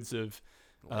loads of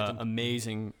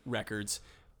amazing records.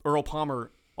 Earl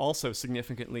Palmer also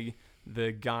significantly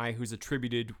the guy who's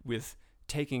attributed with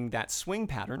taking that swing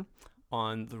pattern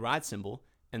on the ride cymbal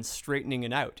and straightening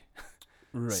it out.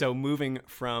 Right. So moving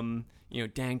from,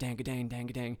 dang, dang, dang, dang,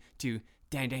 dang, to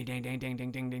dang, dang, dang, dang, dang,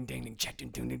 dang, dang, dang, dang, dang, check, ding,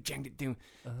 ding, ding, ding, ding.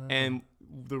 And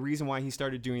the reason why he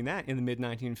started doing that in the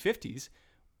mid-1950s,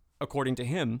 according to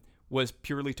him, was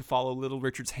purely to follow Little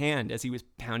Richard's hand as he was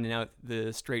pounding out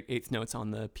the straight eighth notes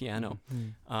on the piano.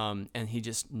 And he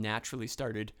just naturally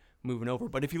started moving over.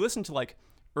 But if you listen to like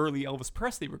early Elvis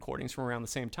Presley recordings from around the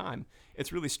same time,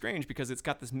 it's really strange because it's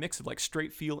got this mix of like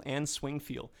straight feel and swing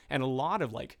feel. And a lot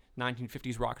of like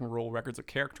 1950s rock and roll records are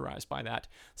characterized by that.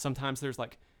 Sometimes there's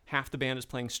like half the band is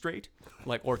playing straight,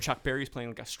 or Chuck Berry's playing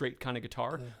like a straight kind of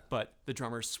guitar, but the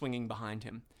drummer's swinging behind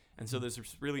him. And so there's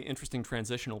this really interesting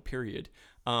transitional period.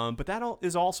 But that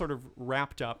is all sort of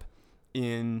wrapped up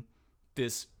in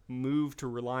this move to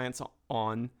reliance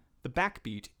on the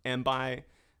backbeat. And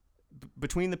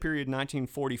between the period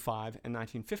 1945 and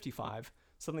 1955,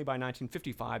 suddenly by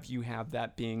 1955, you have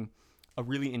that being a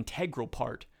really integral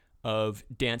part of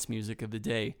dance music of the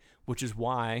day, which is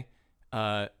why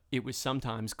it was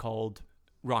sometimes called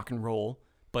rock and roll,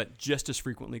 but just as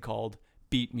frequently called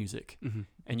beat music.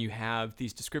 And you have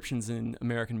these descriptions in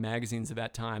American magazines of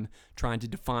that time trying to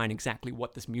define exactly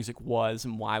what this music was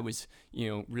and why it was,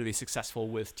 really successful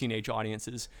with teenage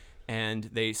audiences. And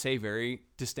they say very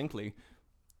distinctly,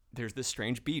 there's this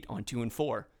strange beat on 2 and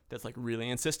 4 that's like really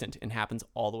insistent and happens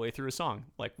all the way through a song.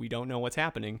 Like we don't know what's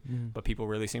happening, but people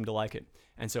really seem to like it.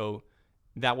 And so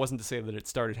that wasn't to say that it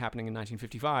started happening in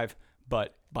 1955,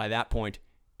 but by that point,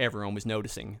 everyone was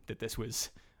noticing that this was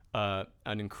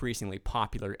an increasingly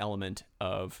popular element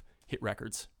of hit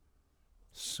records.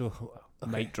 So,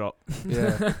 mic drop.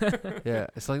 Yeah. Yeah.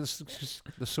 It's like there's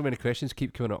so many questions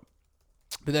keep coming up.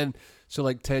 But then, so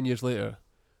like 10 years later,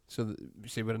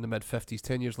 say we're in the mid-50s,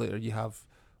 10 years later, you have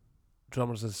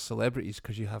drummers as celebrities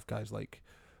because you have guys like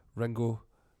Ringo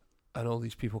and all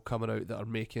these people coming out that are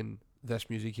making this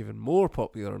music even more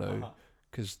popular now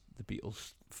because the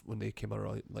Beatles, when they came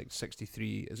around, like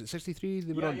 63, is it 63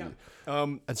 they were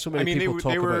on? And so many people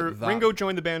talk about that. Ringo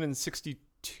joined the band in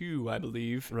 62, I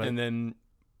believe, right. And then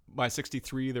by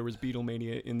 63 there was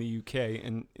Beatlemania in the UK,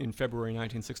 and in February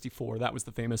 1964 that was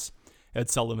the famous Ed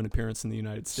Sullivan appearance in the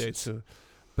United States.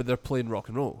 But they're playing rock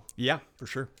and roll. Yeah, for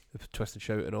sure. Twist and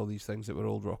Shout and all these things that were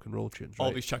old rock and roll tunes, right?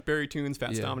 All these Chuck Berry tunes,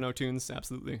 Fats Domino tunes,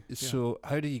 absolutely. So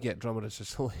how do you get drummer as a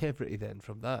celebrity then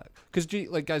from that? Because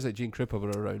like guys like Gene Krupa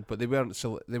were around, but they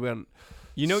weren't.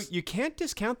 You can't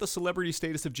discount the celebrity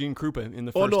status of Gene Krupa in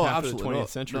the first half of the 20th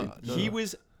century.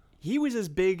 He was as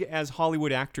big as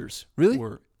Hollywood actors. Really?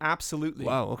 Were. Absolutely.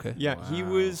 Wow. Okay. Yeah, wow. He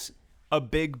was a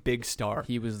big star.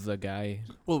 He was the guy.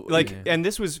 Well, and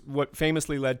this was what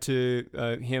famously led to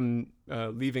him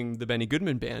leaving the Benny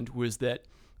Goodman Band, was that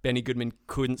Benny Goodman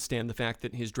couldn't stand the fact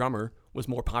that his drummer was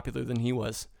more popular than he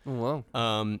was. Oh,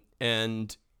 wow.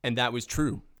 And that was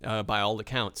true by all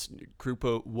accounts.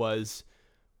 Krupa was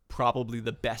probably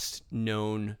the best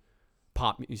known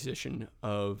pop musician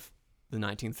of the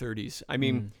 1930s. I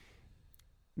mean,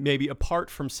 maybe apart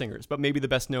from singers, but maybe the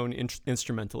best known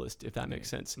instrumentalist, if that makes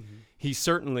sense. He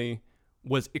certainly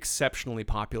was exceptionally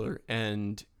popular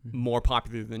and more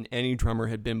popular than any drummer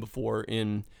had been before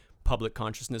in public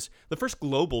consciousness. The first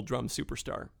global drum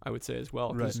superstar, I would say, as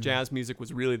well, because jazz music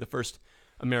was really the first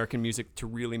American music to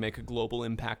really make a global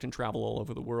impact and travel all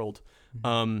over the world.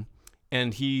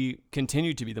 And he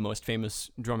continued to be the most famous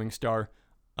drumming star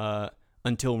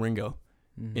until Ringo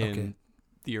in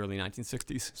the early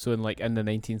 1960s. So in the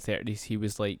 1930s, he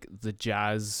was like the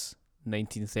jazz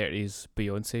 1930s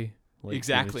Beyonce.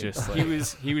 Exactly.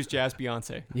 He was jazz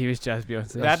Beyonce. He was jazz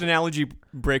Beyonce. That analogy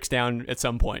breaks down at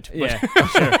some point. Yeah,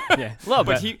 sure. Yeah,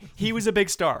 but he was a big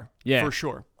star. Yeah, for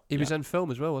sure. He was in film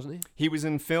as well, wasn't he? He was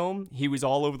in film. He was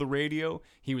all over the radio.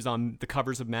 He was on the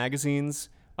covers of magazines.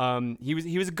 He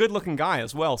was a good-looking guy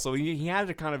as well. So he had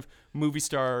a kind of movie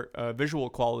star visual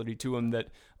quality to him that,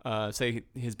 say,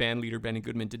 his band leader Benny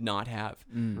Goodman did not have.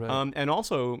 Right. And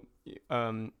also,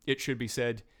 it should be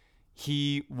said,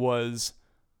 he was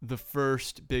the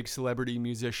first big celebrity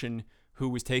musician who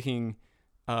was taking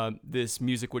this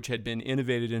music, which had been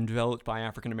innovated and developed by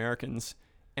African Americans,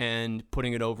 and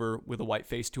putting it over with a white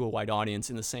face to a white audience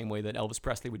in the same way that Elvis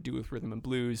Presley would do with rhythm and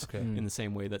blues, in the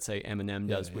same way that, say, Eminem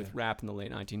does with rap in the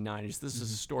late 1990s. This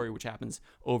is a story which happens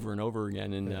over and over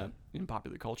again in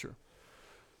popular culture.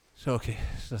 So, okay,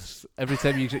 so every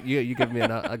time you give me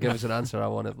give us an answer, I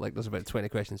want to, there's about 20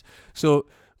 questions. So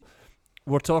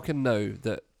we're talking now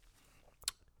that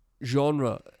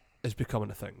genre is becoming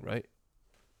a thing, right?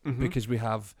 Because we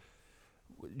have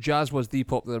jazz was the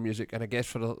popular music, and I guess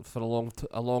for a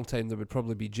long time there would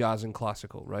probably be jazz and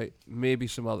classical, right? Maybe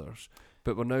some others,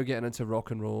 but we're now getting into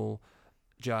rock and roll,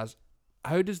 jazz.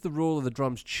 How does the role of the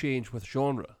drums change with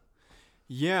genre?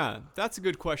 Yeah, that's a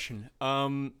good question.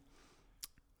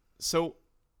 So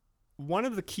one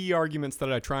of the key arguments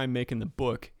that I try and make in the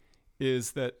book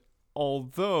is that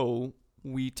although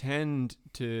we tend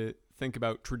to think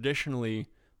about traditionally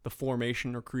the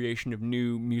formation or creation of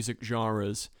new music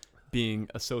genres being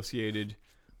associated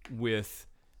with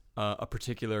a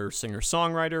particular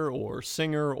singer-songwriter or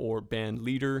singer or band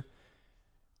leader,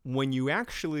 when you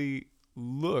actually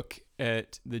look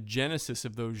at the genesis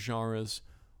of those genres,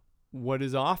 what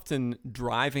is often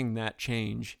driving that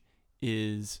change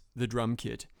is the drum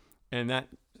kit. And that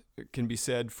can be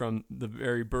said from the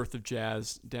very birth of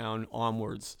jazz down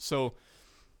onwards. So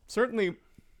certainly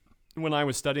when I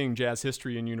was studying jazz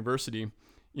history in university,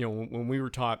 when we were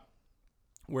taught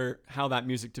how that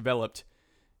music developed,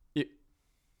 it,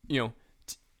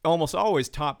 almost always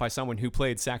taught by someone who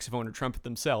played saxophone or trumpet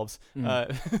themselves.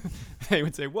 They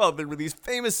would say, well, there were these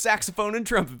famous saxophone and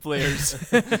trumpet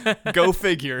players. Go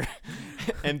figure.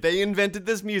 And they invented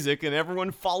this music and everyone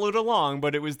followed along,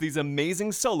 but it was these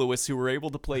amazing soloists who were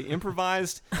able to play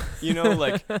improvised,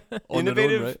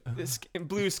 innovative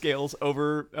blues scales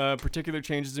over particular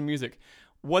changes in music.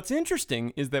 What's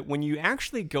interesting is that when you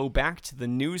actually go back to the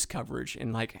news coverage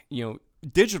and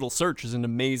digital search is an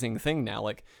amazing thing now,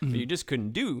 that you just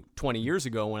couldn't do 20 years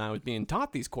ago when I was being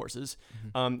taught these courses,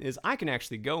 is I can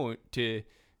actually go to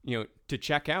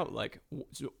check out,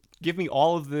 give me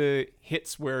all of the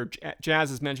hits where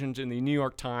jazz is mentioned in the New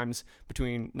York Times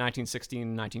between 1916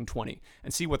 and 1920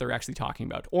 and see what they're actually talking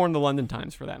about, or in the London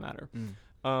Times for that matter.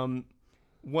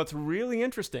 What's really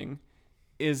interesting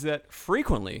is that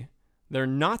frequently they're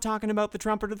not talking about the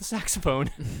trumpet or the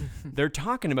saxophone. They're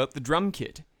talking about the drum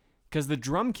kit. Because the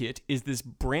drum kit is this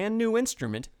brand new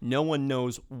instrument. No one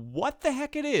knows what the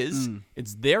heck it is.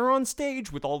 It's there on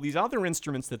stage with all these other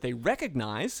instruments that they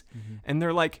recognize. And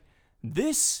they're like,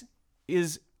 is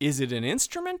it an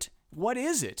instrument? What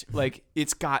is it?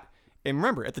 It's got, and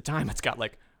remember, at the time, it's got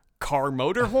car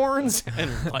motor horns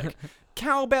and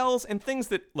cowbells and things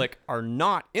that are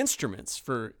not instruments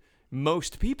for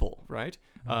most people, right?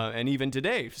 And even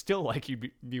today, still,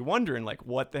 you'd be wondering,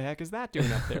 what the heck is that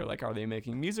doing up there? Are they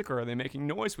making music or are they making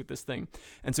noise with this thing?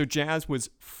 And so jazz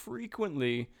was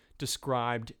frequently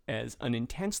described as an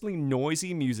intensely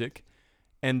noisy music,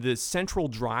 and the central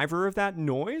driver of that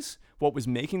noise, what was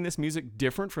making this music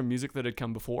different from music that had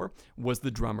come before, was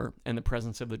the drummer and the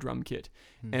presence of the drum kit.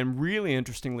 And really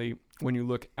interestingly, when you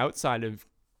look outside of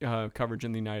coverage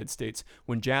in the United States,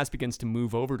 when jazz begins to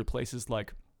move over to places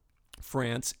like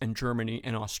France and Germany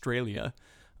and Australia,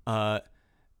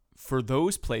 for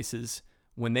those places,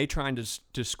 when they try to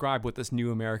describe what this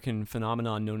new American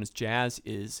phenomenon known as jazz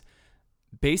is,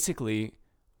 basically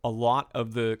a lot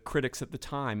of the critics at the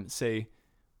time say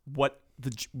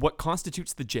what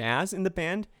constitutes the jazz in the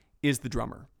band is the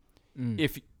drummer.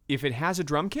 If it has a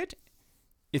drum kit,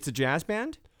 it's a jazz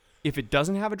band. If it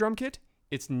doesn't have a drum kit,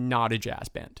 it's not a jazz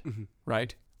band,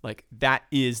 right? That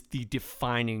is the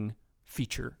defining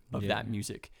feature of that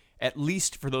music, at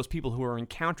least for those people who are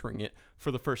encountering it for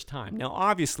the first time. Now,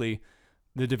 obviously,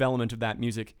 the development of that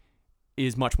music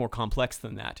is much more complex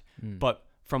than that. But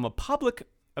from a public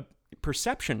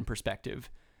perception perspective,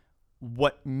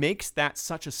 what makes that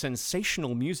such a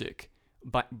sensational music,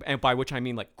 and by which I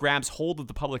mean grabs hold of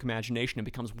the public imagination and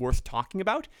becomes worth talking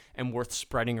about and worth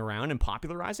spreading around and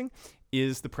popularizing,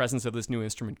 is the presence of this new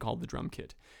instrument called the drum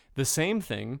kit. The same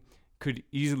thing could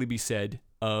easily be said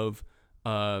of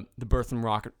the birth and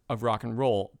rock and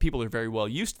roll. People are very well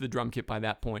used to the drum kit by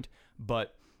that point,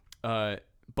 but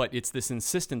it's this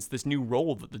insistence, this new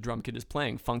role that the drum kit is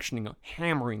playing, functioning,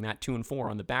 hammering that 2 and 4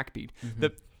 on the backbeat,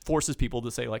 that forces people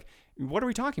to say, what are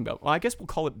we talking about? Well, I guess we'll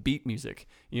call it beat music.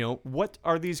 What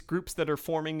are these groups that are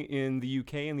forming in the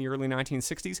UK in the early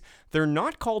 1960s? They're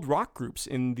not called rock groups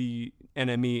in the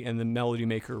NME and the Melody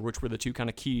Maker, which were the two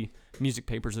kind of key music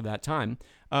papers of that time.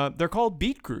 They're called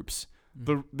beat groups.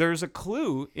 There's a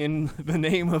clue in the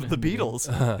name of the Beatles,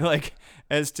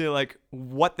 as to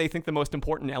what they think the most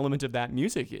important element of that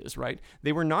music is, right?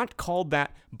 They were not called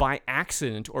that by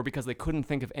accident or because they couldn't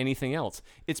think of anything else.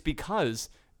 It's because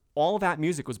all of that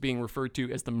music was being referred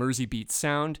to as the Mersey beat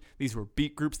sound. These were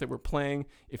beat groups that were playing.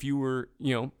 If you were,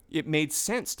 it made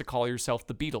sense to call yourself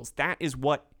the Beatles. That is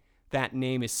what that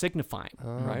name is signifying,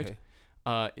 right?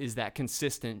 Okay. Is that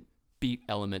consistent beat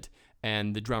element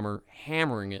and the drummer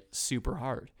hammering it super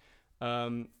hard.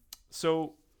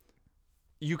 So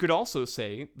you could also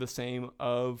say the same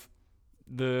of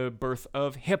the birth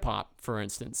of hip hop, for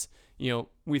instance.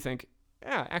 We think,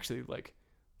 actually, like,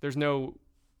 there's no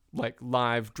like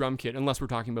live drum kit unless we're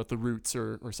talking about the Roots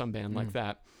or some band like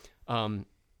that.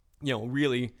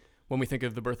 Really, when we think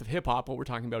of the birth of hip hop, what we're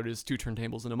talking about is 2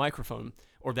 turntables and a microphone,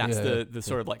 or that's the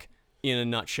sort of like in a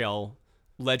nutshell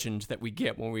legend that we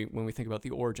get when we think about the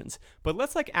origins. But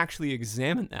let's like actually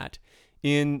examine that.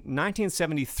 In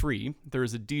 1973, there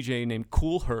was a DJ named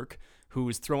Kool Herc who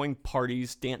was throwing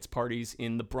dance parties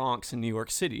in the Bronx in New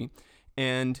York City,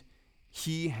 and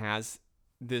he has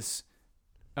this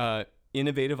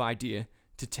innovative idea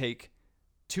to take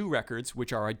 2 records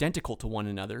which are identical to one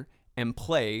another and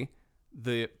play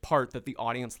the part that the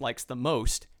audience likes the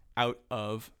most out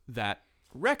of that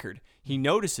record. He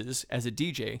notices as a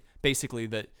DJ basically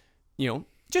that,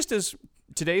 just as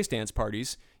today's dance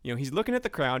parties, he's looking at the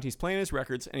crowd, he's playing his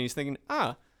records, and he's thinking,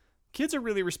 kids are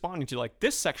really responding to like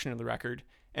this section of the record,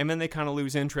 and then they kind of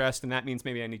lose interest, and that means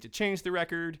maybe I need to change the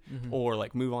record or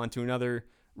like move on to another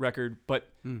record. But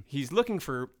he's looking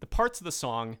for the parts of the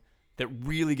song that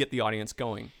really get the audience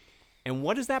going. And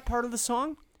what is that part of the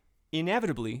song?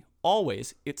 Inevitably,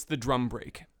 always, it's the drum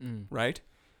break, right?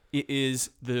 It is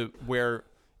where,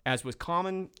 as was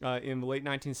common in the late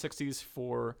 1960s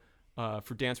for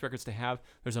dance records to have,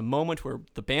 there's a moment where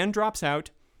the band drops out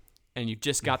and you've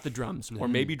just got the drums, or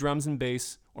maybe drums and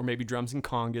bass, or maybe drums and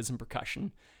congas and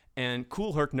percussion. And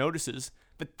Kool Herc notices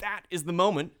that is the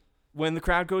moment when the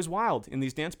crowd goes wild in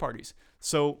these dance parties.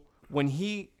 So when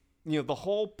he, the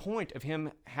whole point of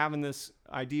him having this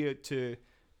idea to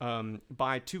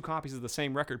buy 2 copies of the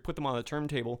same record, put them on the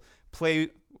turntable, play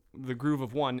the groove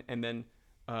of one, and then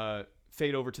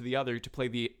fade over to the other to play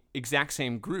the exact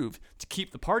same groove to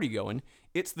keep the party going,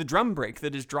 it's the drum break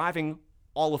that is driving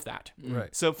all of that.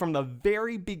 Right. So from the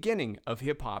very beginning of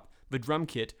hip-hop, the drum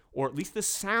kit, or at least the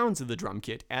sounds of the drum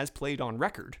kit as played on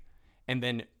record and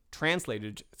then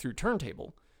translated through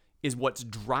turntable, is what's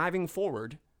driving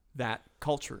forward that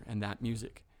culture and that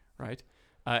music, right?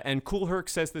 And Kool Herc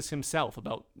says this himself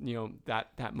about,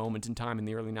 that moment in time in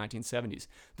the early 1970s.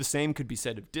 The same could be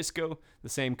said of disco. The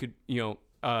same could, in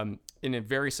a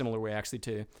very similar way actually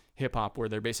to hip hop, where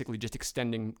they're basically just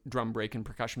extending drum break and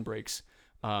percussion breaks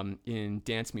in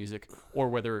dance music, or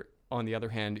whether, on the other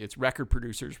hand, it's record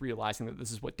producers realizing that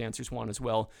this is what dancers want as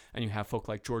well, and you have folk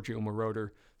like Giorgio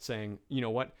Moroder saying, you know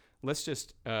what, let's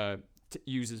just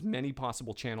use as many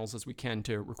possible channels as we can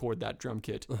to record that drum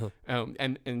kit.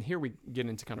 And here we get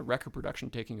into kind of record production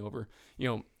taking over.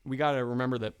 We got to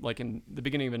remember that, like, in the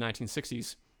beginning of the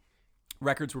 1960s,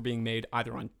 records were being made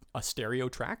either on a stereo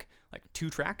track, like 2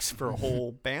 tracks for a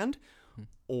whole band,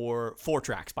 or 4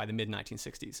 tracks by the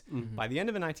mid-1960s. By the end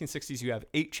of the 1960s, you have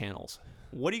 8 channels.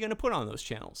 What are you going to put on those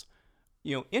channels?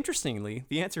 Interestingly,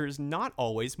 the answer is not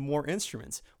always more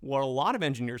instruments. What a lot of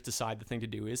engineers decide the thing to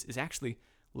do is actually,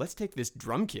 let's take this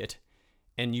drum kit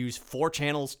and use 4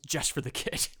 channels just for the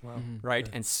kit, right?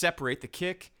 And separate the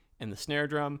kick and the snare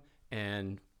drum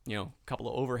and, a couple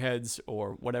of overheads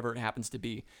or whatever it happens to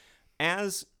be.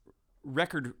 As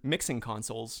record mixing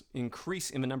consoles increase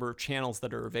in the number of channels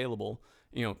that are available,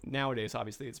 nowadays,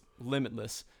 obviously, it's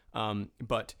limitless.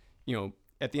 But,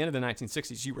 at the end of the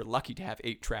 1960s, you were lucky to have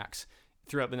 8 tracks.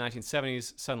 Throughout the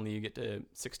 1970s, suddenly you get to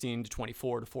 16 to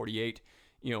 24 to 48.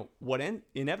 What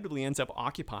inevitably ends up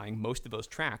occupying most of those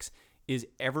tracks is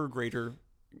ever greater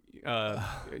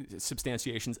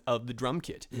substantiations of the drum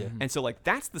kit. And so, like,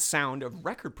 that's the sound of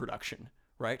record production,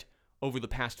 right? Over the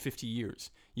past 50 years.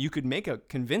 You could make a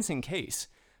convincing case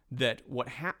that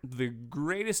the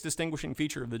greatest distinguishing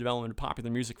feature of the development of popular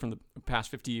music from the past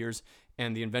 50 years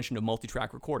and the invention of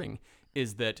multi-track recording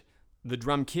is that the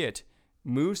drum kit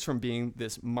moves from being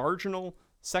this marginal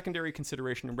secondary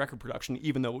consideration in record production,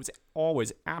 even though it was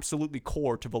always absolutely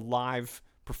core to the live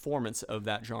performance of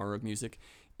that genre of music.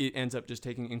 It ends up just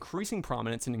taking increasing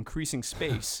prominence and increasing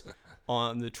space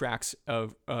on the tracks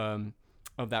of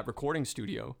that recording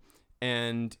studio,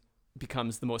 and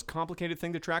becomes the most complicated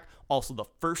thing to track, also the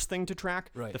first thing to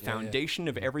track, the foundation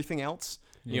of everything else.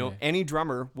 Any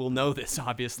drummer will know this,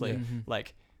 obviously.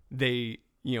 Like, they,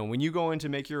 when you go in to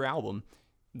make your album,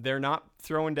 they're not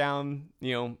throwing down,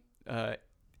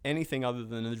 anything other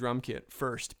than the drum kit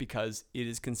first, because it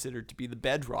is considered to be the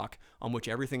bedrock on which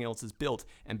everything else is built.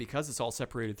 And because it's all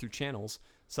separated through channels,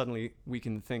 suddenly we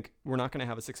can think we're not going to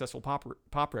have a successful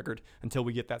pop record until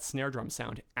we get that snare drum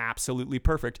sound absolutely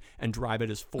perfect and drive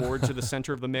it as forward to the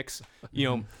center of the mix.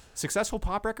 Successful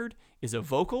pop record is a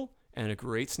vocal and a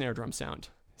great snare drum sound,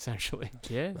 essentially.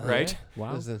 Yeah. Right? Yeah.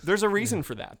 Wow. There's a reason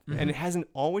for that. And it hasn't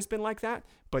always been like that,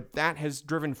 but that has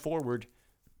driven forward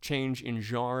change in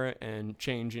genre and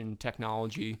change in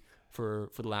technology for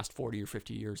the last 40 or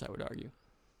 50 years, I would argue.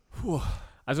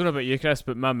 I don't know about you, Chris,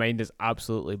 but my mind is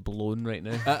absolutely blown right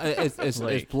now. It's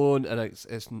Like- blown, and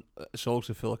it's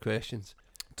also full of questions.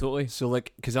 Totally. So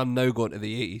like, because I'm now going to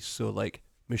the 80s, so like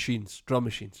machines, drum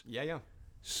machines. Yeah.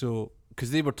 So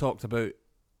because they were talked about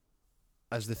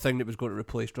as the thing that was going to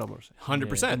replace drummers,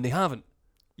 100%. and they haven't.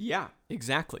 Yeah,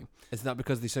 exactly. Isn't that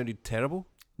because they sounded terrible?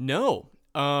 No.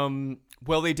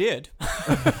 Well, they did.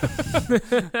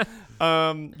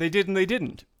 They did and they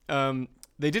didn't.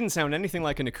 They didn't sound anything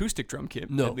like an acoustic drum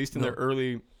kit, No, at least in their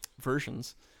early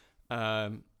versions.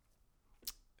 But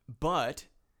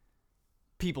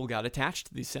people got attached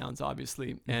to these sounds,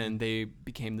 obviously, and they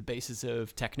became the basis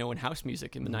of techno and house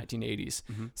music in the 1980s.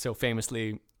 Mm-hmm. So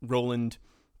famously, Roland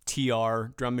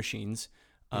TR drum machines,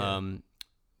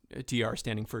 TR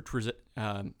standing for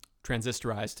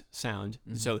transistorized sound.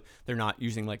 So they're not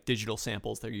using like digital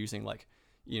samples. They're using like,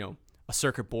 a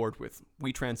circuit board with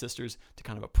Wii transistors to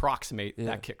kind of approximate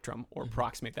that kick drum or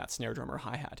approximate that snare drum or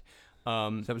hi-hat.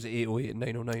 So that was the 808 and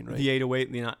 909, right? The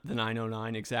 808, the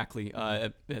 909, exactly.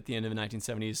 At the end of the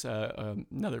 1970s,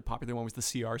 another popular one was the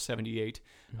CR78,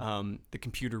 the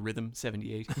Computer Rhythm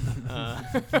 78.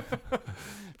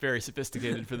 Very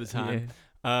sophisticated for the time.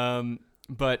 Yeah.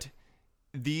 But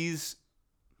these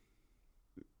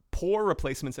poor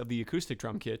replacements of the acoustic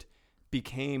drum kit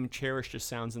became cherished as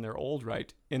sounds in their own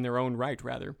right,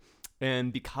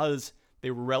 and because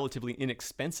they were relatively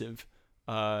inexpensive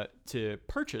to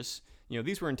purchase,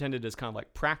 these were intended as kind of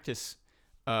like practice,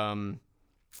 things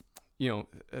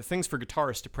for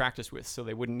guitarists to practice with, so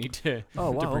they wouldn't need to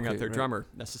bring out their drummer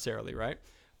necessarily, right?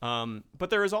 But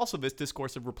there is also this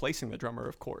discourse of replacing the drummer,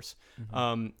 of course.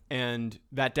 And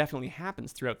that definitely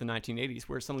happens throughout the 1980s,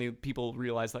 where suddenly people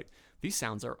realize, like, these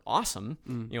sounds are awesome.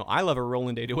 I love a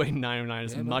Roland 808 and 909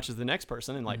 as much as the next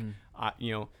person, and, like,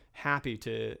 happy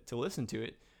to listen to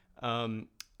it.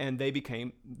 And they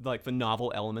became, like, the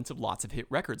novel elements of lots of hit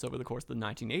records over the course of the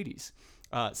 1980s.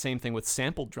 Same thing with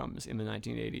sampled drums in the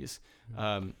 1980s.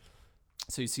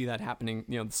 So you see that happening,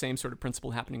 the same sort of principle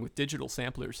happening with digital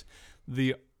samplers.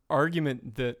 The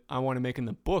argument that I want to make in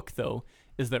the book, though,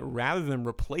 is that rather than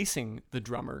replacing the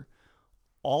drummer,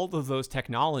 all of those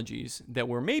technologies that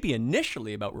were maybe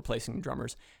initially about replacing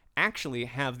drummers actually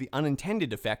have the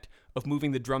unintended effect of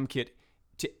moving the drum kit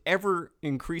to ever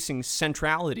increasing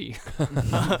centrality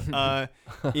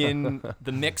in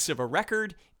the mix of a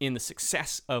record, in the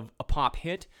success of a pop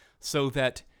hit, so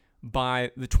that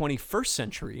by the 21st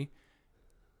century,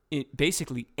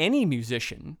 basically any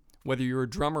musician, whether you're a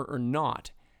drummer or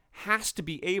not, has to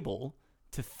be able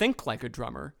to think like a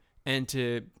drummer and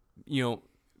to,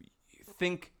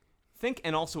 think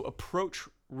and also approach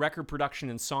record production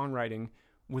and songwriting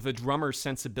with a drummer's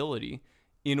sensibility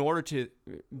in order to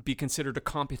be considered a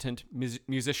competent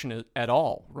musician at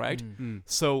all, right?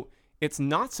 So it's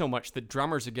not so much that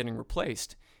drummers are getting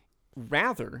replaced.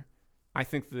 Rather, I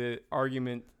think the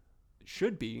argument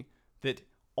should be that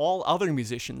all other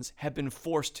musicians have been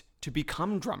forced to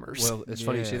become drummers. Well, it's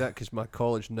funny you say that, because my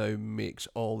college now makes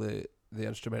all the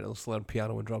instrumentalists learn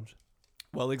piano and drums.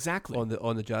 Well, exactly.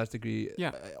 On the jazz degree,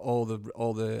 all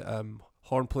the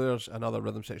horn players and other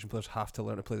rhythm section players have to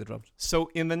learn to play the drums. So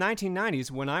in the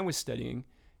 1990s, when I was studying,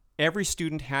 every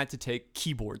student had to take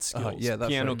keyboard skills,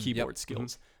 piano keyboard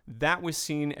skills. That was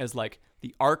seen as like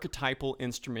the archetypal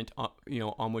instrument,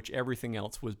 on which everything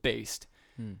else was based.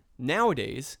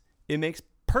 Nowadays, it makes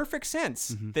perfect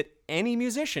sense that any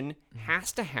musician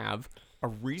has to have a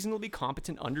reasonably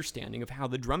competent understanding of how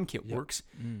the drum kit works.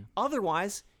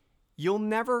 Otherwise, you'll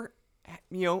never,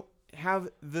 have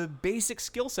the basic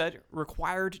skill set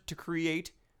required to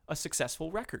create a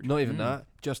successful record. Not even that,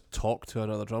 just talk to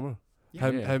another drummer.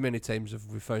 How many times have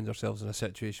we found ourselves in a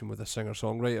situation with a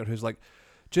singer-songwriter who's like,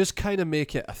 just kind of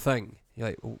make it a thing. You're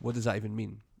like, well, what does that even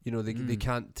mean?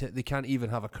 They can't even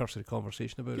have a cursory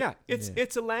conversation about it.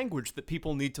 It's a language that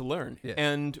people need to learn.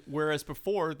 And whereas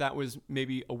before that was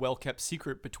maybe a well-kept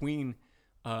secret between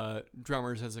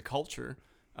drummers as a culture,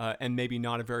 and maybe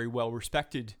not a very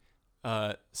well-respected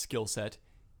skill set,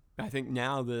 I think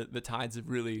now the tides have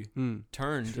really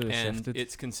turned, really and shifted.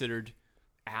 it's considered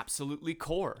absolutely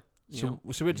core. So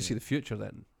where do you see the future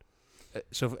then?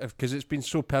 Because it's been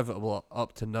so pivotal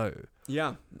up to now.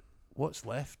 Yeah. What's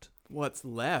left? What's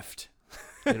left?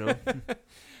 You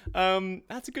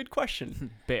That's a good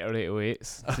question. Better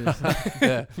 808s.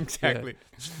 Yeah. Exactly.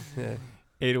 Yeah.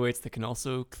 808s that can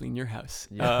also clean your house.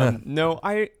 Yeah.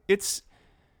 It's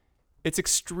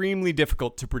extremely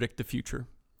difficult to predict the future.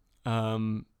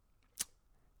 And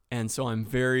so I'm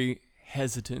very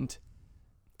hesitant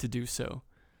to do so.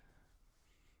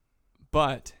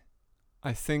 But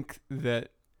I think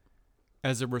that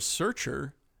as a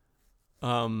researcher,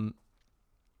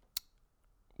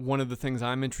 one of the things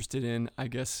I'm interested in, I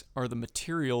guess, are the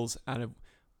materials out of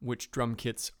which drum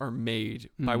kits are made,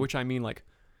 by which I mean, like,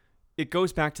 it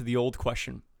goes back to the old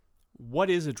question, what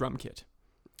is a drum kit?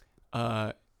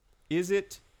 Is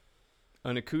it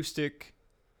an acoustic,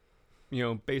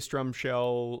 bass drum,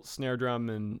 shell, snare drum,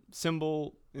 and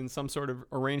cymbal in some sort of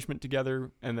arrangement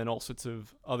together, and then all sorts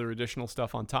of other additional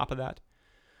stuff on top of that?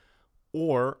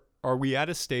 Or are we at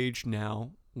a stage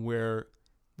now where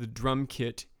the drum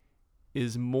kit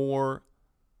is more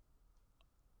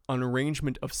an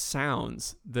arrangement of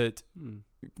sounds that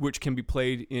which can be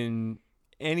played in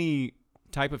any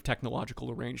type of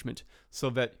technological arrangement, so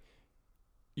that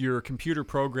your computer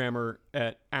programmer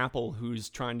at Apple who's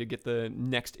trying to get the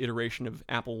next iteration of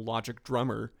Apple Logic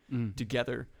Drummer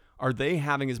together, are they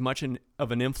having as much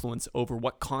of an influence over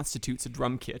what constitutes a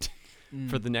drum kit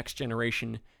for the next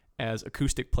generation as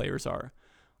acoustic players are?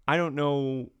 I don't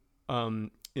know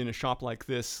in a shop like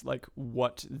this, like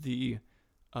what the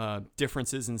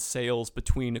differences in sales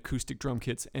between acoustic drum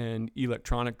kits and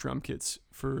electronic drum kits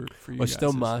for you guys.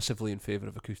 Still massively in favour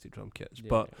of acoustic drum kits,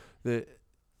 but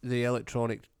the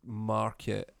electronic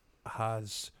market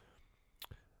has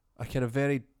a kind of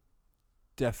very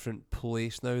different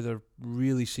place now. They're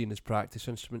really seen as practice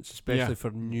instruments, especially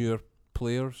for newer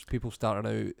players, people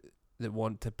starting out that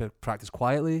want to practice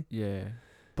quietly. Yeah,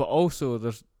 but also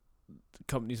there's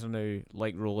companies are now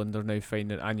like Roland, they're now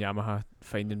finding, and Yamaha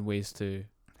finding ways to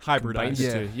hybridize.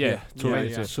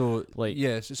 Totally. So like,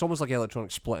 it's almost like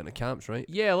electronic splitting the camps, right?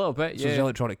 Yeah, a little bit. So there's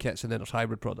electronic kits and then there's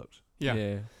hybrid products.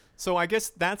 Yeah. So I guess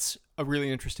that's a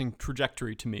really interesting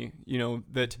trajectory to me.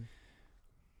 That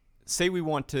say we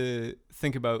want to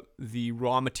think about the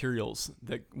raw materials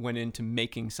that went into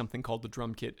making something called the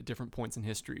drum kit at different points in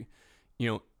history.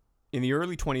 In the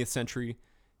early 20th century,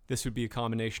 this would be a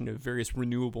combination of various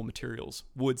renewable materials,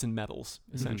 woods and metals,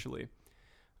 essentially.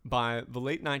 By the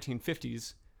late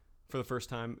 1950s, for the first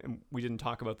time, and we didn't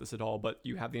talk about this at all, but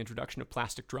you have the introduction of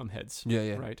plastic drum heads.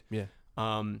 Right? Yeah.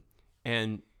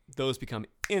 And those become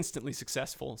instantly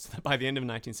successful, so that by the end of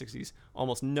the 1960s,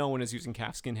 almost no one is using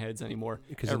calfskin heads anymore.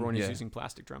 Everyone is using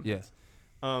plastic drum heads.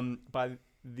 By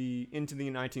into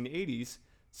the 1980s,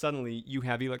 suddenly you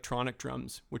have electronic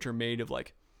drums, which are made of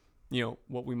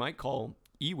what we might call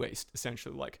e-waste,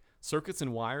 essentially, like circuits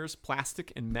and wires,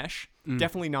 plastic and mesh,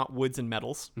 definitely not woods and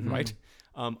metals, right?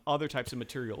 Other types of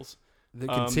materials. They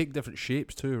can take different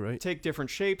shapes too, right? Take different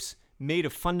shapes, made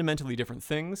of fundamentally different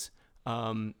things.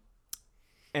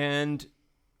 And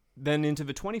then into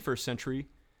the 21st century,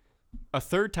 a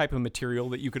third type of material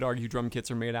that you could argue drum kits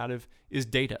are made out of is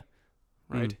data,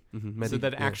 right? So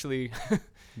that actually,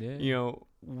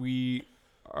 we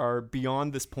are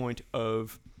beyond this point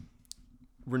of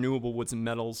renewable woods and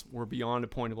metals. We're beyond a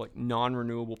point of like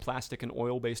non-renewable plastic and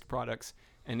oil-based products,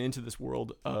 and into this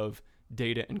world of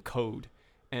data and code.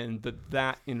 And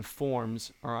that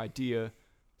informs our idea,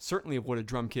 certainly, of what a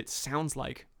drum kit sounds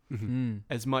like,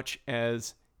 as much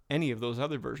as any of those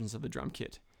other versions of the drum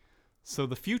kit. So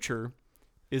the future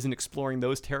is in exploring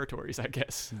those territories, I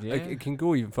guess. Yeah. It can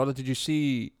go even further. Did you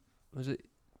see, was it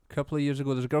a couple of years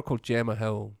ago, there's a girl called Gemma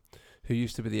Hill who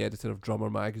used to be the editor of Drummer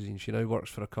magazine. She now works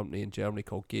for a company in Germany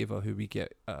called Geva, who we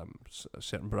get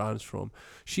certain brands from.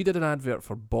 She did an advert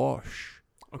for Bosch.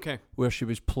 Okay. Where she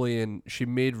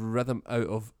made rhythm out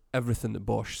of everything that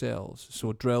Bosch sells.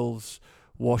 So drills,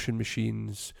 washing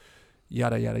machines,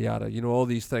 yada yada yada, all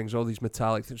these things, all these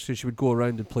metallic things. So she would go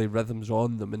around and play rhythms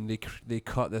on them, and they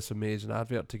cut this amazing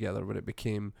advert together where it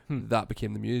became that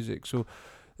became the music. So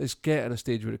it's getting a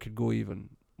stage where it could go even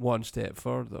one step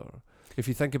further. If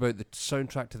you think about the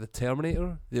soundtrack to the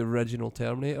Terminator, the original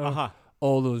Terminator,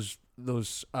 all those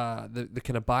the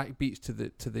kind of backbeats to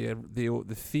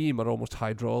the theme are almost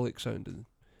hydraulic sounding.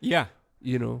 Yeah,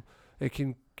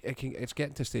 it's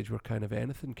getting to a stage where kind of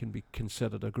anything can be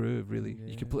considered a groove, really.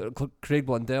 You can play. Craig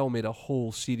Blundell made a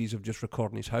whole series of just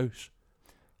recording his house.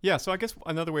 Yeah, so I guess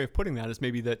another way of putting that is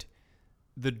maybe that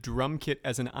the drum kit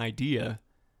as an idea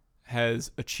has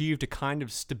achieved a kind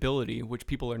of stability which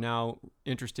people are now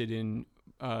interested in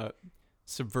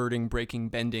subverting, breaking,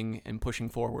 bending, and pushing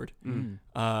forward.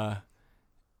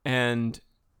 And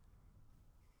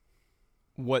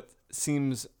what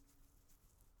seems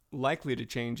likely to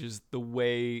change is the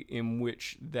way in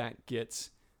which that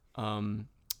gets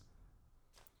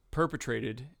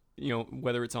perpetrated,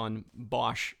 whether it's on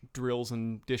Bosch drills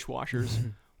and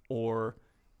dishwashers or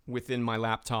within my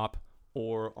laptop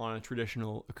or on a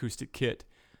traditional acoustic kit.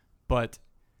 But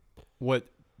what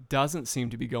doesn't seem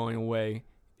to be going away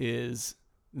is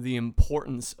the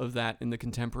importance of that in the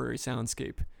contemporary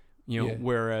soundscape.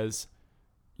 Whereas,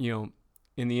 in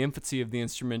the infancy of the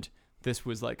instrument, this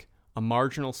was like a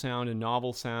marginal sound, a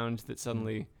novel sound that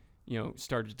suddenly,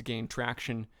 started to gain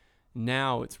traction.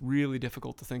 Now it's really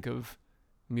difficult to think of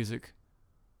music,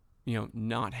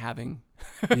 not having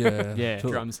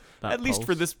drums. At least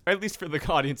for the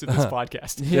audience of this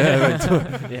podcast.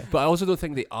 Yeah. But I also don't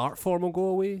think the art form will go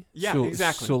away. Yeah, so,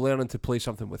 exactly. So learning to play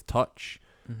something with touch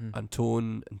and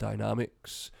tone and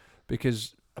dynamics,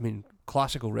 because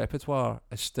classical repertoire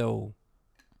is still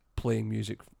playing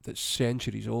music that's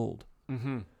centuries old.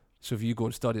 Mm-hmm. So if you go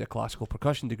and study a classical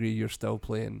percussion degree, you're still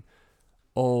playing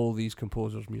all these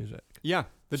composers' music. Yeah,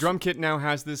 the drum kit now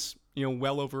has this,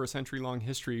 well over a century-long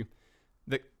history.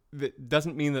 That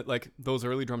doesn't mean that like those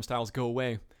early drum styles go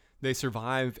away. They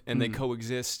survive and they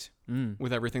coexist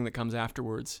with everything that comes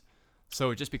afterwards.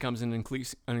 So it just becomes an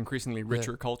increasingly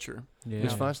richer culture. Yeah.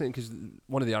 It's fascinating because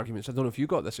one of the arguments, I don't know if you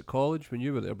got this at college when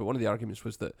you were there, but one of the arguments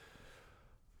was that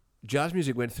jazz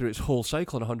music went through its whole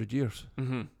cycle in 100 years.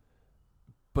 Mm-hmm.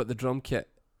 But the drum kit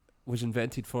was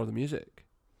invented for the music.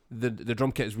 The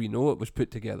drum kit as we know it was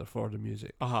put together for the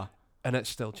music. And it's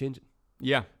still changing.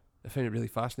 Yeah. I find it really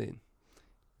fascinating.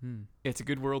 It's a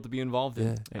good world to be involved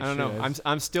in. Yeah, I don't know.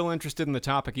 I'm still interested in the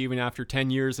topic even after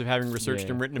 10 years of having researched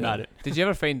and written about it. Did you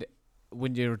ever find,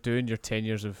 when you were doing your 10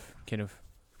 years of kind of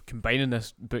combining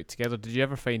this book together, did you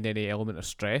ever find any element of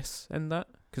stress in that?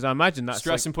 Because I imagine that's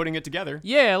stress in putting it together.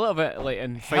 Yeah, a little bit. Like,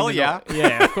 and hell yeah.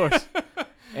 Yeah, of course.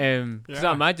 Because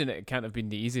I imagine it can't have been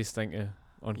the easiest thing to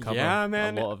uncover. Yeah,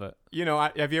 man. A lot of it.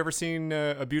 Have you ever seen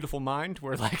A Beautiful Mind,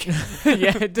 where like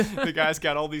the guy's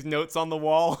got all these notes on the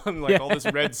wall and like all this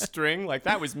red string? Like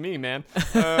that was me, man.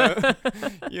 I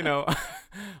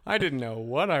didn't know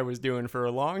what I was doing for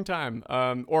a long time.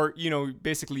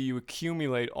 Basically you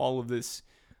accumulate all of these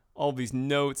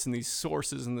notes and these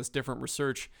sources and this different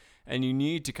research, and you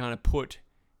need to kind of put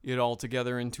it all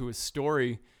together into a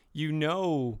story.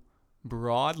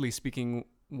 Broadly speaking,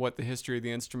 what the history of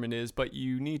the instrument is, but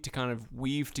you need to kind of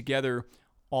weave together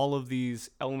all of these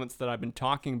elements that I've been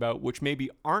talking about, which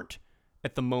maybe aren't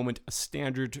at the moment a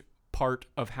standard part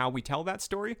of how we tell that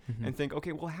story, and think,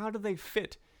 okay, well, how do they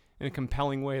fit in a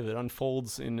compelling way that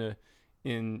unfolds with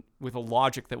a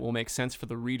logic that will make sense for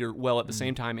the reader, while at the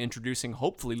same time introducing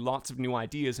hopefully lots of new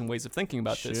ideas and ways of thinking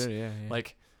about this. Yeah.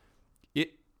 Like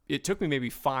it took me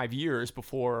maybe 5 years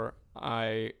before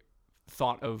I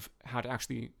thought of how to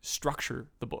actually structure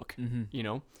the book, and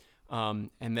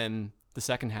then the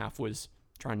second half was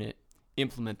trying to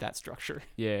implement that structure.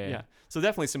 Yeah. So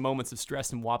definitely some moments of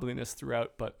stress and wobbliness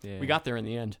throughout, but we got there in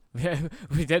the end. Yeah,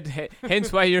 we did.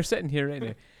 Hence why you're sitting here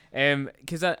right now.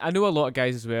 Because I know a lot of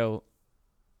guys as well,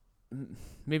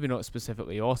 maybe not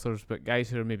specifically authors, but guys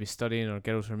who are maybe studying, or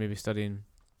girls who are maybe studying,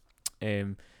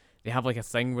 they have like a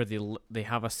thing where they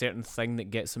have a certain thing that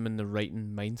gets them in the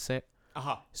writing mindset.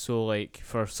 So like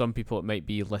for some people it might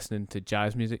be listening to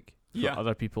jazz music. For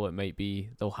other people it might be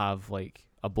they'll have like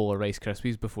a bowl of Rice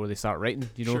Krispies before they start writing.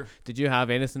 Sure. Did you have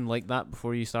anything like that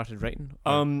before you started writing?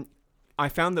 I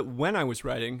found that when I was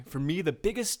writing, for me the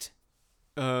biggest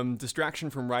distraction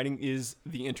from writing is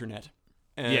the internet.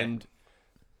 And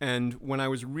when I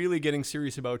was really getting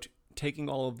serious about taking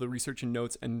all of the research and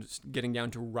notes and getting down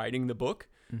to writing the book,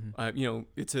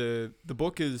 the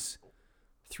book is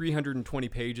 320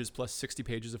 pages plus 60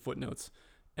 pages of footnotes.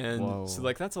 And so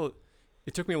like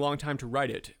it took me a long time to write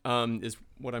it, is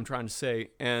what I'm trying to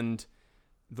say. And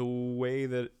the way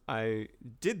that I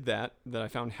did that I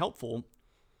found helpful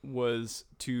was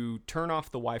to turn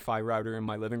off the Wi-Fi router in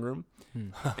my living room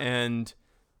and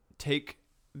take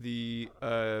the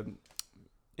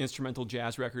instrumental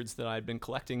jazz records that I'd been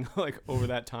collecting like over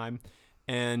that time,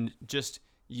 and just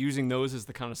using those as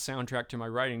the kind of soundtrack to my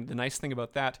writing. The nice thing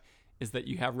about that is that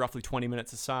you have roughly 20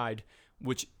 minutes aside,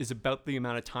 which is about the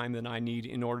amount of time that I need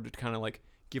in order to kind of like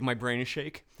give my brain a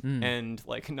shake and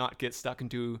like not get stuck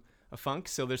into a funk.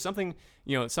 So there's something,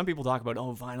 some people talk about,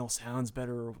 vinyl sounds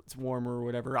better, or it's warmer or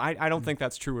whatever. I don't think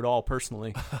that's true at all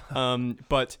personally.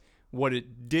 But what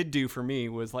it did do for me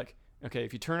was like, okay,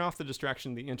 if you turn off the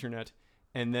distraction of the internet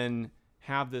and then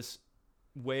have this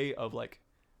way of like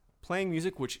playing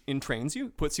music, which entrains you,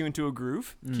 puts you into a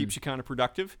groove, keeps you kind of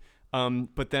productive,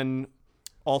 but then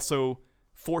also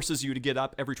forces you to get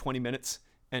up every 20 minutes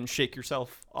and shake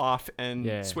yourself off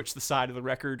and switch the side of the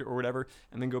record or whatever,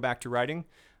 and then go back to writing.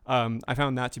 I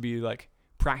found that to be, like,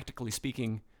 practically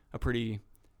speaking, a pretty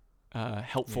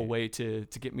helpful way to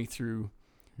get me through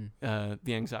the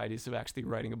anxieties of actually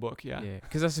writing a book.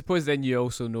 Because I suppose then you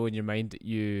also know in your mind that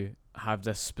you have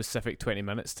this specific 20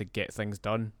 minutes to get things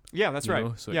done. Yeah, that's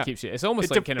right. So it keeps you. It's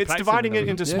almost like kind of it's dividing it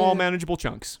into small, manageable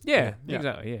chunks. Yeah,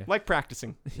 exactly. Yeah, like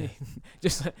practicing.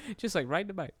 just like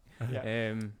riding a bike.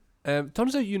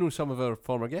 Turns out you know some of our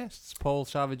former guests, Paul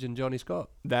Savage and Johnny Scott.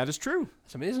 That is true.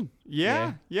 That's amazing.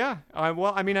 Yeah.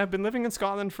 Well, I mean, I've been living in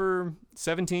Scotland for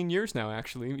 17 years now,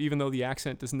 actually, even though the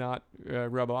accent does not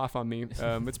rub off on me.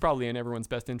 It's probably in everyone's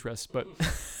best interest. But,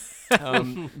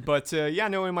 yeah,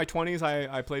 no, in my 20s,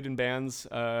 I played in bands.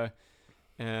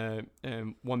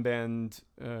 And one band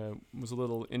was a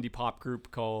little indie pop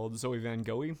group called Zoe Van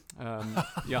Gogh.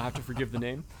 You'll have to forgive the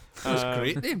name. That's a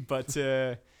great name. But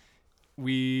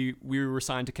we were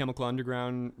signed to Chemical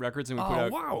Underground Records, and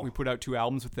we put out 2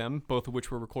 albums with them, both of which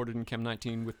were recorded in Chem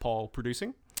 19 with Paul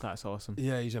producing. That's awesome.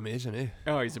 Yeah, he's amazing, eh?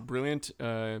 Oh, he's a brilliant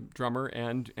drummer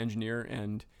and engineer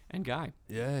and guy.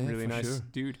 Yeah, Really for nice sure.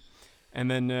 dude. And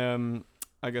then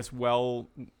I guess while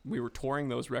we were touring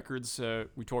those records,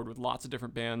 we toured with lots of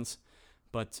different bands,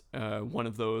 but one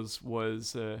of those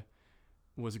was a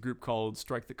group called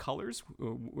Strike the Colors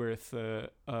with a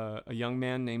young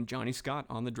man named Johnny Scott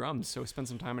on the drums. So I spent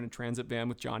some time in a transit van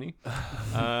with Johnny,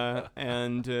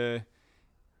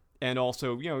 and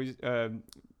also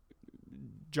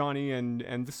Johnny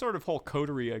and the sort of whole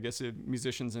coterie, I guess, of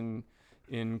musicians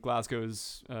in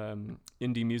Glasgow's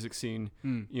indie music scene.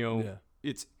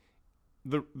 It's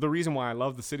the reason why I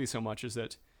love the city so much is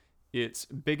that it's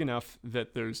big enough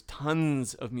that there's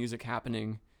tons of music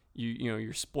happening.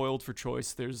 You're spoiled for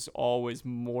choice. There's always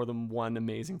more than one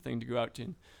amazing thing to go out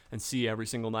to and see every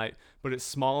single night. But it's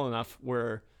small enough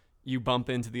where you bump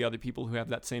into the other people who have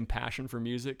that same passion for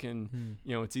music, and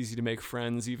it's easy to make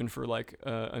friends, even for like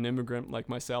an immigrant like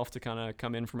myself, to kind of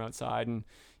come in from outside and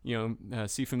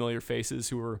see familiar faces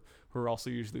who are also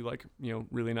usually like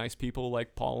really nice people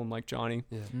like Paul and like Johnny.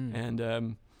 Yeah.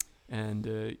 And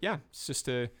it's just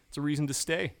it's a reason to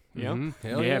stay. Hell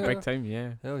Yeah, big time.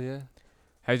 Yeah. Hell yeah.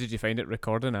 How did you find it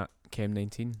recording at Chem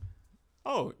 19?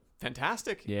 Oh,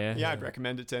 fantastic. Yeah. Yeah, I'd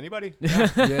recommend it to anybody.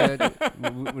 Yeah,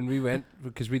 when we went,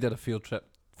 because we did a field trip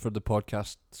for the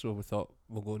podcast, so we thought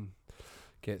we'll go and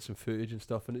get some footage and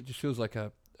stuff, and it just feels like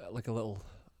a little,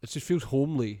 it just feels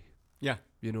homely. Yeah.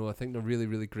 I think they're really,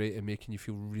 really great at making you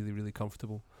feel really, really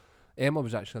comfortable. Emma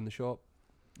was actually in the shop.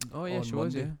 Oh yeah, on she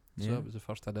was. Monday, Yeah. So that was the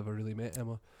first I'd ever really met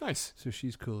Emma. Nice. So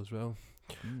she's cool as well.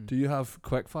 Mm. Do you have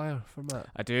quickfire for Matt?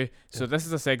 I do. So Yeah. this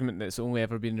is a segment that's only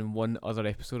ever been in one other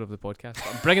episode of the podcast.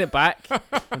 I'm bringing it back.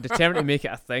 I'm determined to make it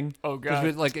a thing. Oh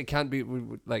Because god. it can't be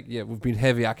we've been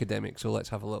heavy academic, so let's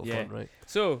have a little Yeah. fun, right?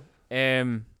 So,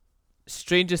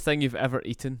 strangest thing you've ever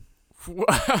eaten?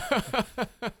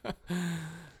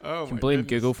 Oh, You can my blame goodness.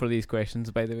 Google for these questions,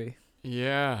 by the way.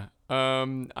 Yeah.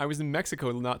 I was in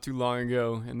Mexico not too long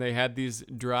ago, and they had these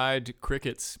dried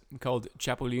crickets called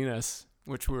chapulines,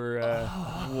 which were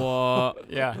What?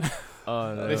 yeah,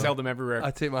 Oh no. they sell them everywhere. I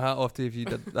take my hat off to you if you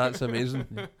did. That's amazing.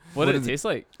 What did is it taste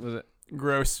like? Was it?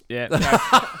 Gross. Yeah.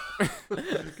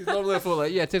 Because normally I feel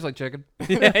like, yeah, it tastes like chicken.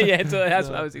 yeah. So that's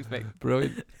what I was expecting.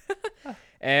 Brilliant.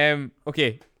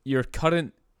 Okay. Your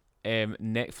current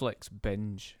Netflix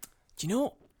binge. Do you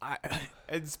know?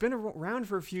 It's been around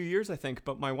for a few years, I think,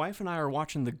 but my wife and I are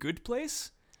watching The Good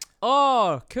Place.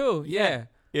 Oh, cool. Yeah.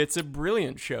 It's a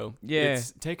brilliant show. Yeah.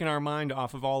 It's taken our mind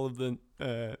off of all of the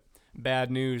bad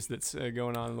news that's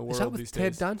going on in the world Is that with these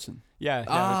Ted days. Danson? Yeah,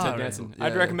 Ah, with Ted right. Danson. Yeah,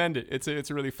 I'd yeah. recommend it. It's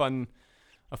a really fun,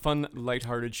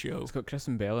 lighthearted show. It's got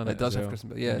Kristen Bell in it. It does as have well. Kristen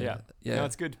Bell. Yeah. Yeah. Yeah. No,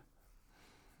 it's good.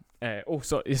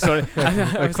 Sorry.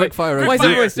 A quick fire. Why is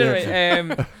round.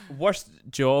 everyone right? Worst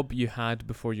job you had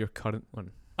before your current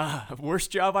one?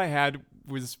 Worst job I had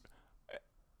was.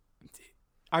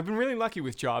 I've been really lucky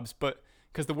with jobs, but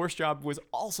because the worst job was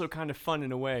also kind of fun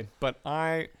in a way. But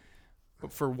I,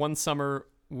 for one summer,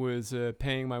 was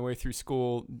paying my way through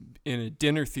school in a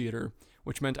dinner theater,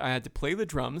 which meant I had to play the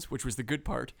drums, which was the good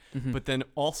part, but then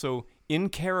also in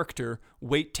character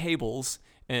wait tables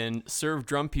and serve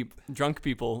drunk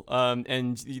people.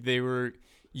 And they were.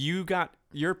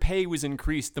 Your pay was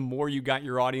increased the more you got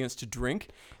your audience to drink,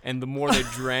 and the more they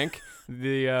drank,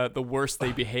 the worse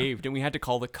they behaved. And we had to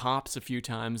call the cops a few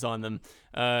times on them.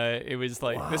 It was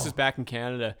like, this is back in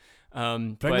Canada.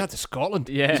 Bring But that to Scotland.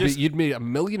 Yeah. You'd be a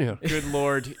millionaire. good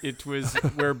Lord, it was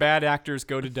where bad actors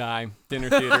go to die. Dinner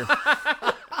theater.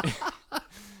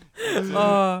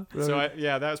 Oh, So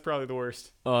that was probably the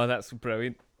worst. that's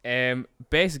brilliant.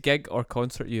 Best gig or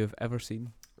concert you have ever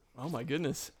seen? Oh my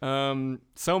goodness.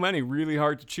 So many, really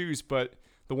hard to choose, but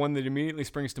the one that immediately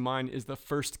springs to mind is the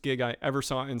first gig I ever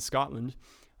saw in Scotland.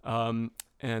 And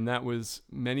that was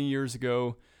many years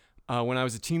ago. When I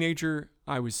was a teenager,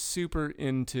 I was super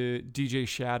into DJ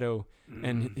Shadow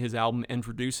and his album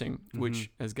Introducing, which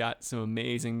has got some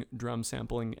amazing drum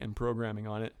sampling and programming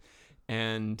on it.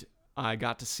 And I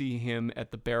got to see him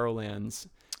at the Barrowlands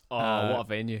what a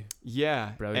venue.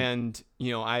 Yeah. Brilliant.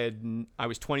 And I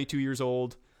was 22 years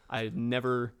old. I had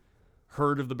never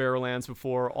heard of the Barrowlands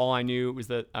before. All I knew was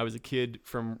that I was a kid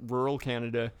from rural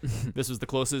Canada. This was the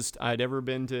closest I'd ever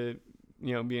been to,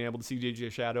 being able to see DJ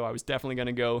Shadow. I was definitely going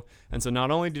to go. And so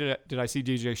not only did I see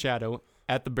DJ Shadow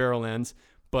at the Barrowlands,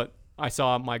 but I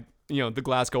saw the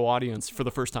Glasgow audience for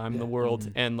the first time in the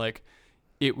world. And like,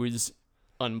 it was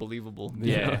unbelievable.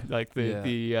 Yeah. Like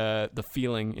the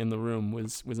feeling in the room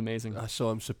was amazing. I saw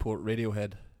him support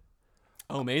Radiohead.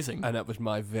 Oh, amazing. And it was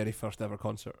my very first ever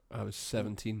concert. I was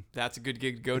 17. That's a good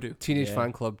gig to go to. Teenage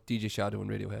Fan Club, DJ Shadow and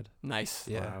Radiohead. Nice.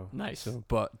 Yeah. Wow. Nice. So,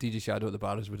 but DJ Shadow at the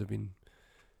Barras would have been...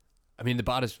 I mean, the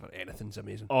Barras for anything's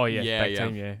amazing. Oh, yeah. Yeah, Big yeah.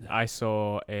 time, yeah. I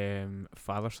saw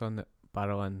Fatherson at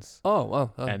Barrowlands. Oh,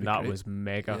 wow. And that was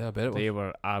mega. Yeah, I bet it They was.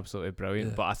 were absolutely brilliant.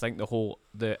 Yeah. But I think the whole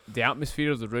the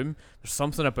atmosphere of the room, there's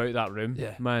something about that room.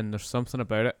 Yeah. Man, there's something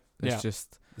about it. It's Yeah.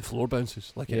 just The floor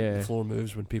bounces. Like, Yeah. the floor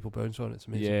moves when people bounce on it. It's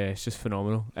amazing. yeah, it's just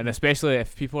phenomenal. And especially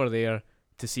if people are there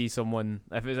to see someone,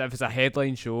 if it's a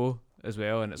headline show as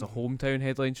well, and it's a hometown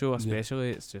headline show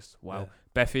especially, it's just wow. Yeah.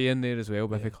 Biffy in there as well,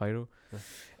 Biffy Yeah.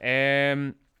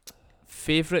 Clyro.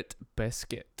 Favorite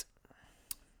biscuit.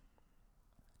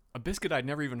 A biscuit I'd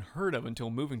never even heard of until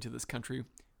moving to this country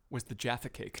was the Jaffa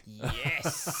cake.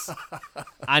 Yes.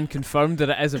 And confirmed that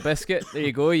it is a biscuit. There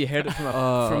you go. You heard it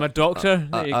from a doctor.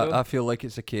 There you go. I feel like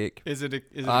it's a cake. Is it a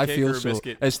I cake feel or a so.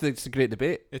 biscuit? It's a great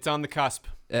debate. It's on the cusp.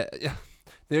 Yeah.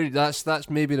 That's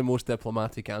maybe the most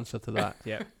diplomatic answer to that.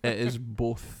 Yeah. It is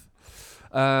both.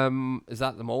 Is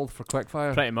that the mold for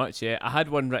quickfire? Pretty much, yeah. I had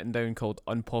one written down called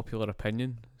Unpopular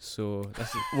Opinion. So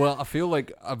this is Well, I feel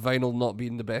like a vinyl not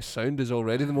being the best sound is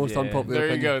already the most Yeah. unpopular There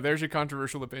you opinion. go. There's your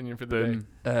controversial opinion for the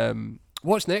boom.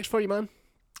 What's next for you, man?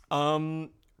 day.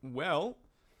 Well,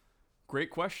 great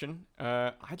question.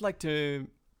 I'd like to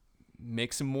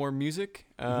make some more music.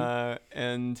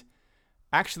 And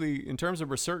actually, in terms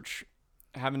of research,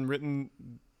 having written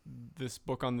this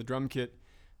book on the drum kit,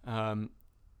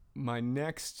 my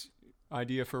next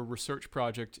idea for a research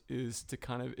project is to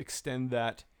kind of extend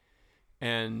that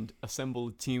and assemble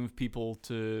a team of people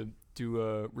to do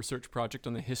a research project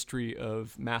on the history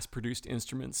of mass-produced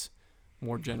instruments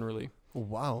more generally. Oh,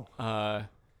 wow.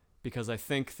 Because I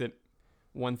think that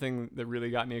one thing that really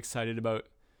got me excited about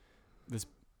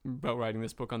writing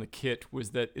this book on the kit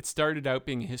was that it started out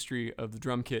being a history of the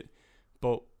drum kit,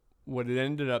 but what it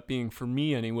ended up being, for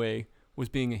me anyway, was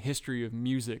being a history of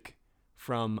music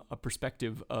from a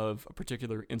perspective of a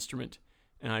particular instrument.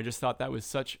 And I just thought that was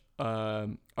such a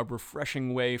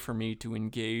refreshing way for me to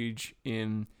engage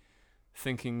in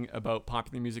thinking about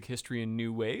popular music history in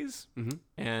new ways. Mm-hmm.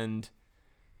 And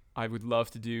I would love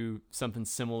to do something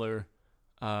similar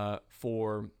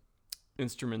for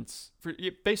instruments, for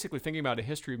basically thinking about a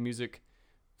history of music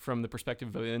from the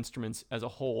perspective of instruments as a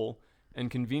whole. And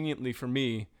conveniently for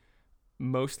me,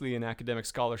 mostly in academic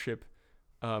scholarship,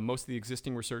 most of the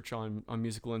existing research on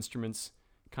musical instruments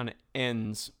kind of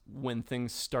ends when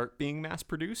things start being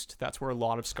mass-produced. That's where a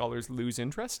lot of scholars lose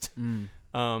interest.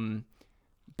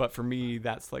 But for me,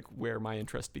 that's like where my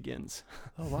interest begins.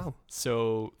 Oh, wow.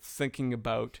 So thinking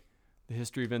about the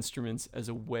history of instruments as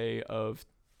a way of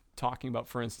talking about,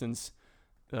 for instance,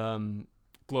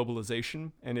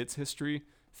 globalization and its history,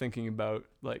 thinking about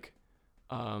like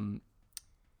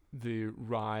the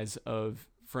rise of,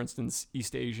 for instance,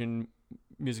 East Asian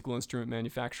musical instrument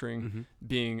manufacturing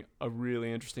being a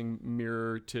really interesting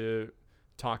mirror to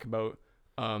talk about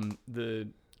the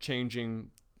changing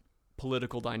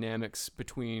political dynamics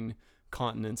between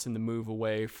continents and the move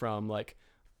away from like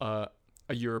a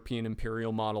European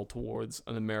imperial model towards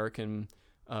an American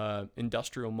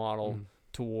industrial model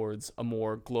towards a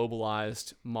more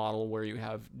globalized model where you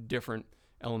have different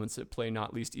elements at play,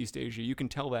 not least East Asia. You can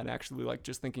tell that actually, like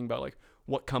just thinking about like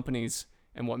what companies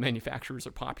and what manufacturers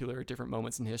are popular at different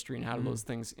moments in history and how do those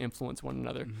things influence one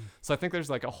another. So I think there's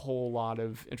like a whole lot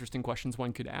of interesting questions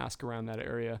one could ask around that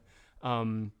area.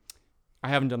 I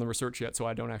haven't done the research yet, so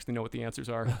I don't actually know what the answers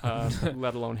are,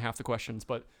 let alone half the questions,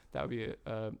 but that would be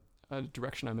a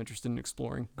direction I'm interested in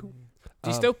exploring. Cool. Do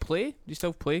you still play? Do you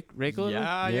still play regularly?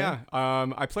 Yeah.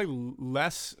 I play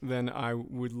less than I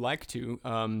would like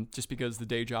to, just because the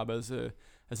day job as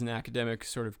an academic,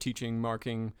 sort of teaching,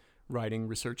 marking, writing,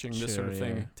 researching, this sort of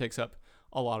thing takes up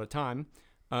a lot of time.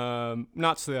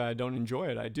 Not so that I don't enjoy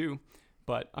it, I do,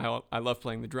 but I love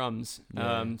playing the drums.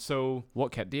 Yeah. So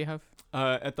What kit do you have?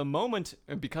 at the moment,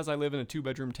 because I live in a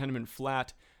 2-bedroom tenement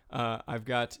flat, I've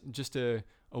got just a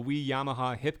wee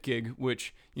Yamaha hip gig,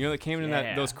 which that came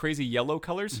in those crazy yellow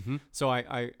colors. So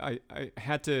I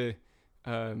had to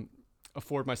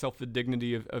afford myself the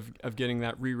dignity of getting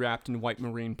that rewrapped in white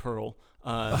marine pearl.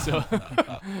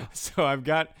 So I've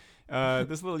got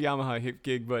this little Yamaha hip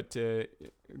gig, but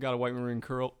got a white marine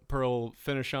pearl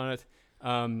finish on it.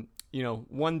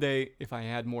 One day if I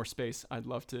had more space, I'd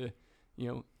love to,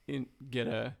 get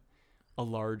a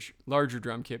larger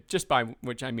drum kit, just by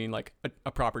which I mean like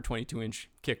a proper 22-inch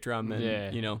kick drum.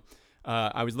 And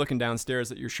I was looking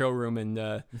downstairs at your showroom, and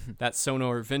that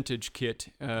Sonor vintage kit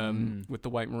with the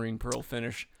white marine pearl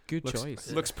finish. Good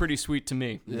choice. Looks pretty sweet to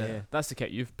me. Yeah. That's the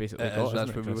kit you've basically got. That's isn't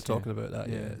it, what we were Chris? talking about. That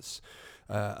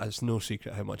it's no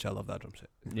secret how much I love that drum set.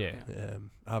 Yeah.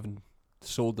 Having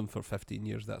sold them for 15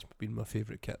 years, that's been my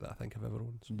favourite kit that I think I've ever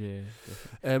owned. Yeah.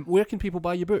 Where can people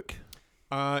buy your book?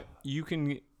 You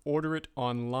can order it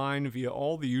online via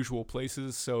all the usual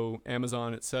places, so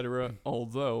Amazon, etc.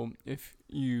 Although, if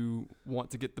you want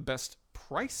to get the best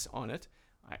price on it,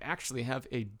 I actually have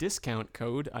a discount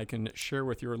code I can share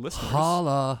with your listeners.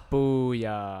 Holla!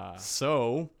 Booyah.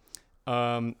 So,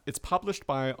 it's published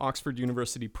by Oxford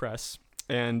University Press,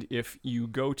 and if you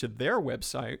go to their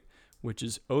website, which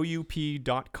is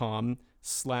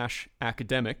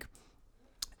oup.com/academic,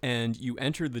 and you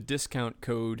enter the discount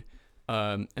code,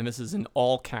 and this is in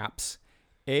all caps,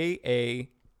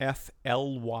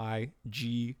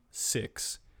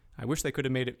 AAFLYG6. I wish they could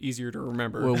have made it easier to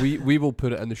remember. Well, we will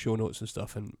put it in the show notes and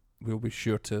stuff, and we'll be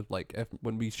sure to,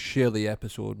 when we share the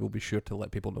episode, we'll be sure to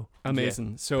let people know.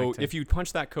 Amazing. So if you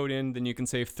punch that code in, then you can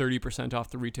save 30% off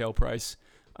the retail price.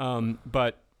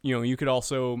 But you could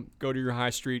also go to your high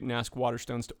street and ask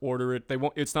Waterstones to order it. They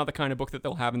won't. It's not the kind of book that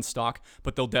they'll have in stock,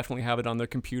 but they'll definitely have it on their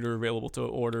computer available to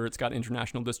order. It's got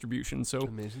international distribution, so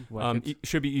Amazing. it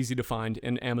should be easy to find.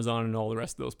 And Amazon and all the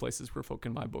rest of those places where folk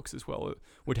can buy books as well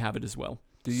would have it as well.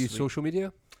 Do you use social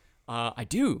media? I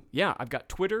do. Yeah, I've got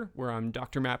Twitter where I'm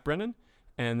Dr. Matt Brennan,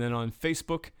 and then on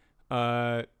Facebook,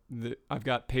 I've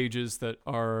got pages that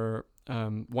are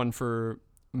one for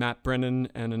Matt Brennan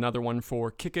and another one for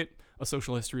Kick It, A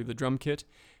Social History of the Drum Kit.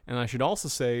 And I should also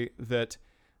say that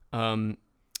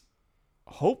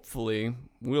hopefully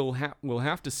we'll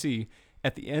have to see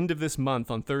at the end of this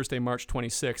month, on Thursday, March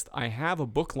 26th, I have a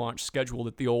book launch scheduled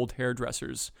at the Old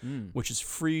Hairdressers, which is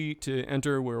free to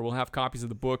enter, where we'll have copies of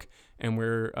the book, and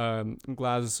where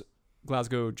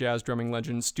Glasgow jazz drumming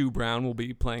legend Stu Brown will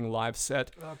be playing a live set,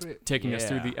 taking us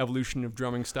through the evolution of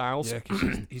drumming styles. Yeah,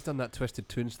 'cause he's done that Twisted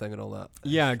Tunes thing and all that.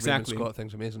 Yeah, Raymond exactly. Scott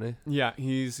thing's amazing, eh? Yeah,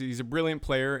 he's a brilliant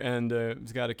player, and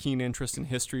he's got a keen interest in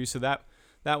history, so that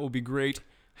will be great.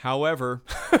 However,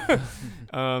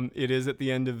 it is at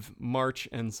the end of March,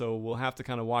 and so we'll have to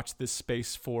kind of watch this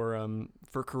space for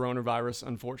coronavirus,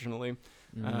 unfortunately.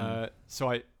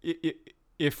 So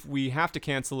if we have to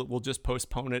cancel it, we'll just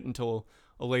postpone it until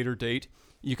a later date.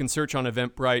 You can search on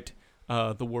Eventbrite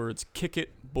the words "Kick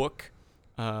It Book,"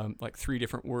 like 3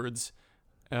 different words.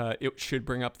 It should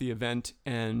bring up the event,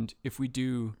 and if we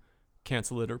do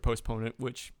cancel it or postpone it,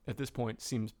 which at this point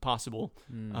seems possible,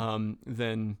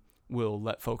 then we'll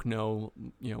let folk know,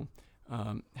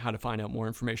 how to find out more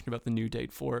information about the new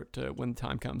date for it when the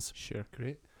time comes. Sure.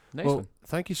 Great. Nice Well, one.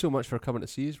 thank you so much for coming to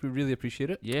see us. We really appreciate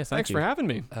it. Yeah, Thanks you. for having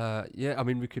me. Yeah, I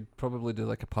mean, we could probably do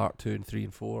like a part 2 and 3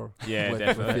 and 4. Yeah, with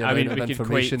definitely. the I mean, amount of we could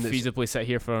quite information that's feasibly sit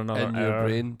here for another in your hour.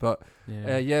 brain, but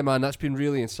Yeah. man, that's been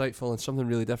really insightful and something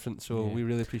really different. So Yeah. we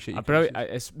really appreciate you.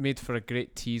 It's made for a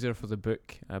great teaser for the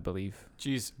book, I believe.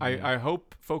 Jeez, Yeah. I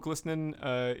hope folk listening,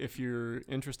 if you're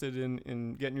interested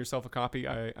in getting yourself a copy,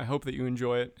 I hope that you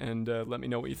enjoy it, and let me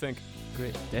know what you think.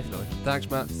 Great, definitely.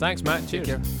 Thanks, Matt. Thanks, Matt. Take Cheers.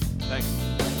 care. Thanks.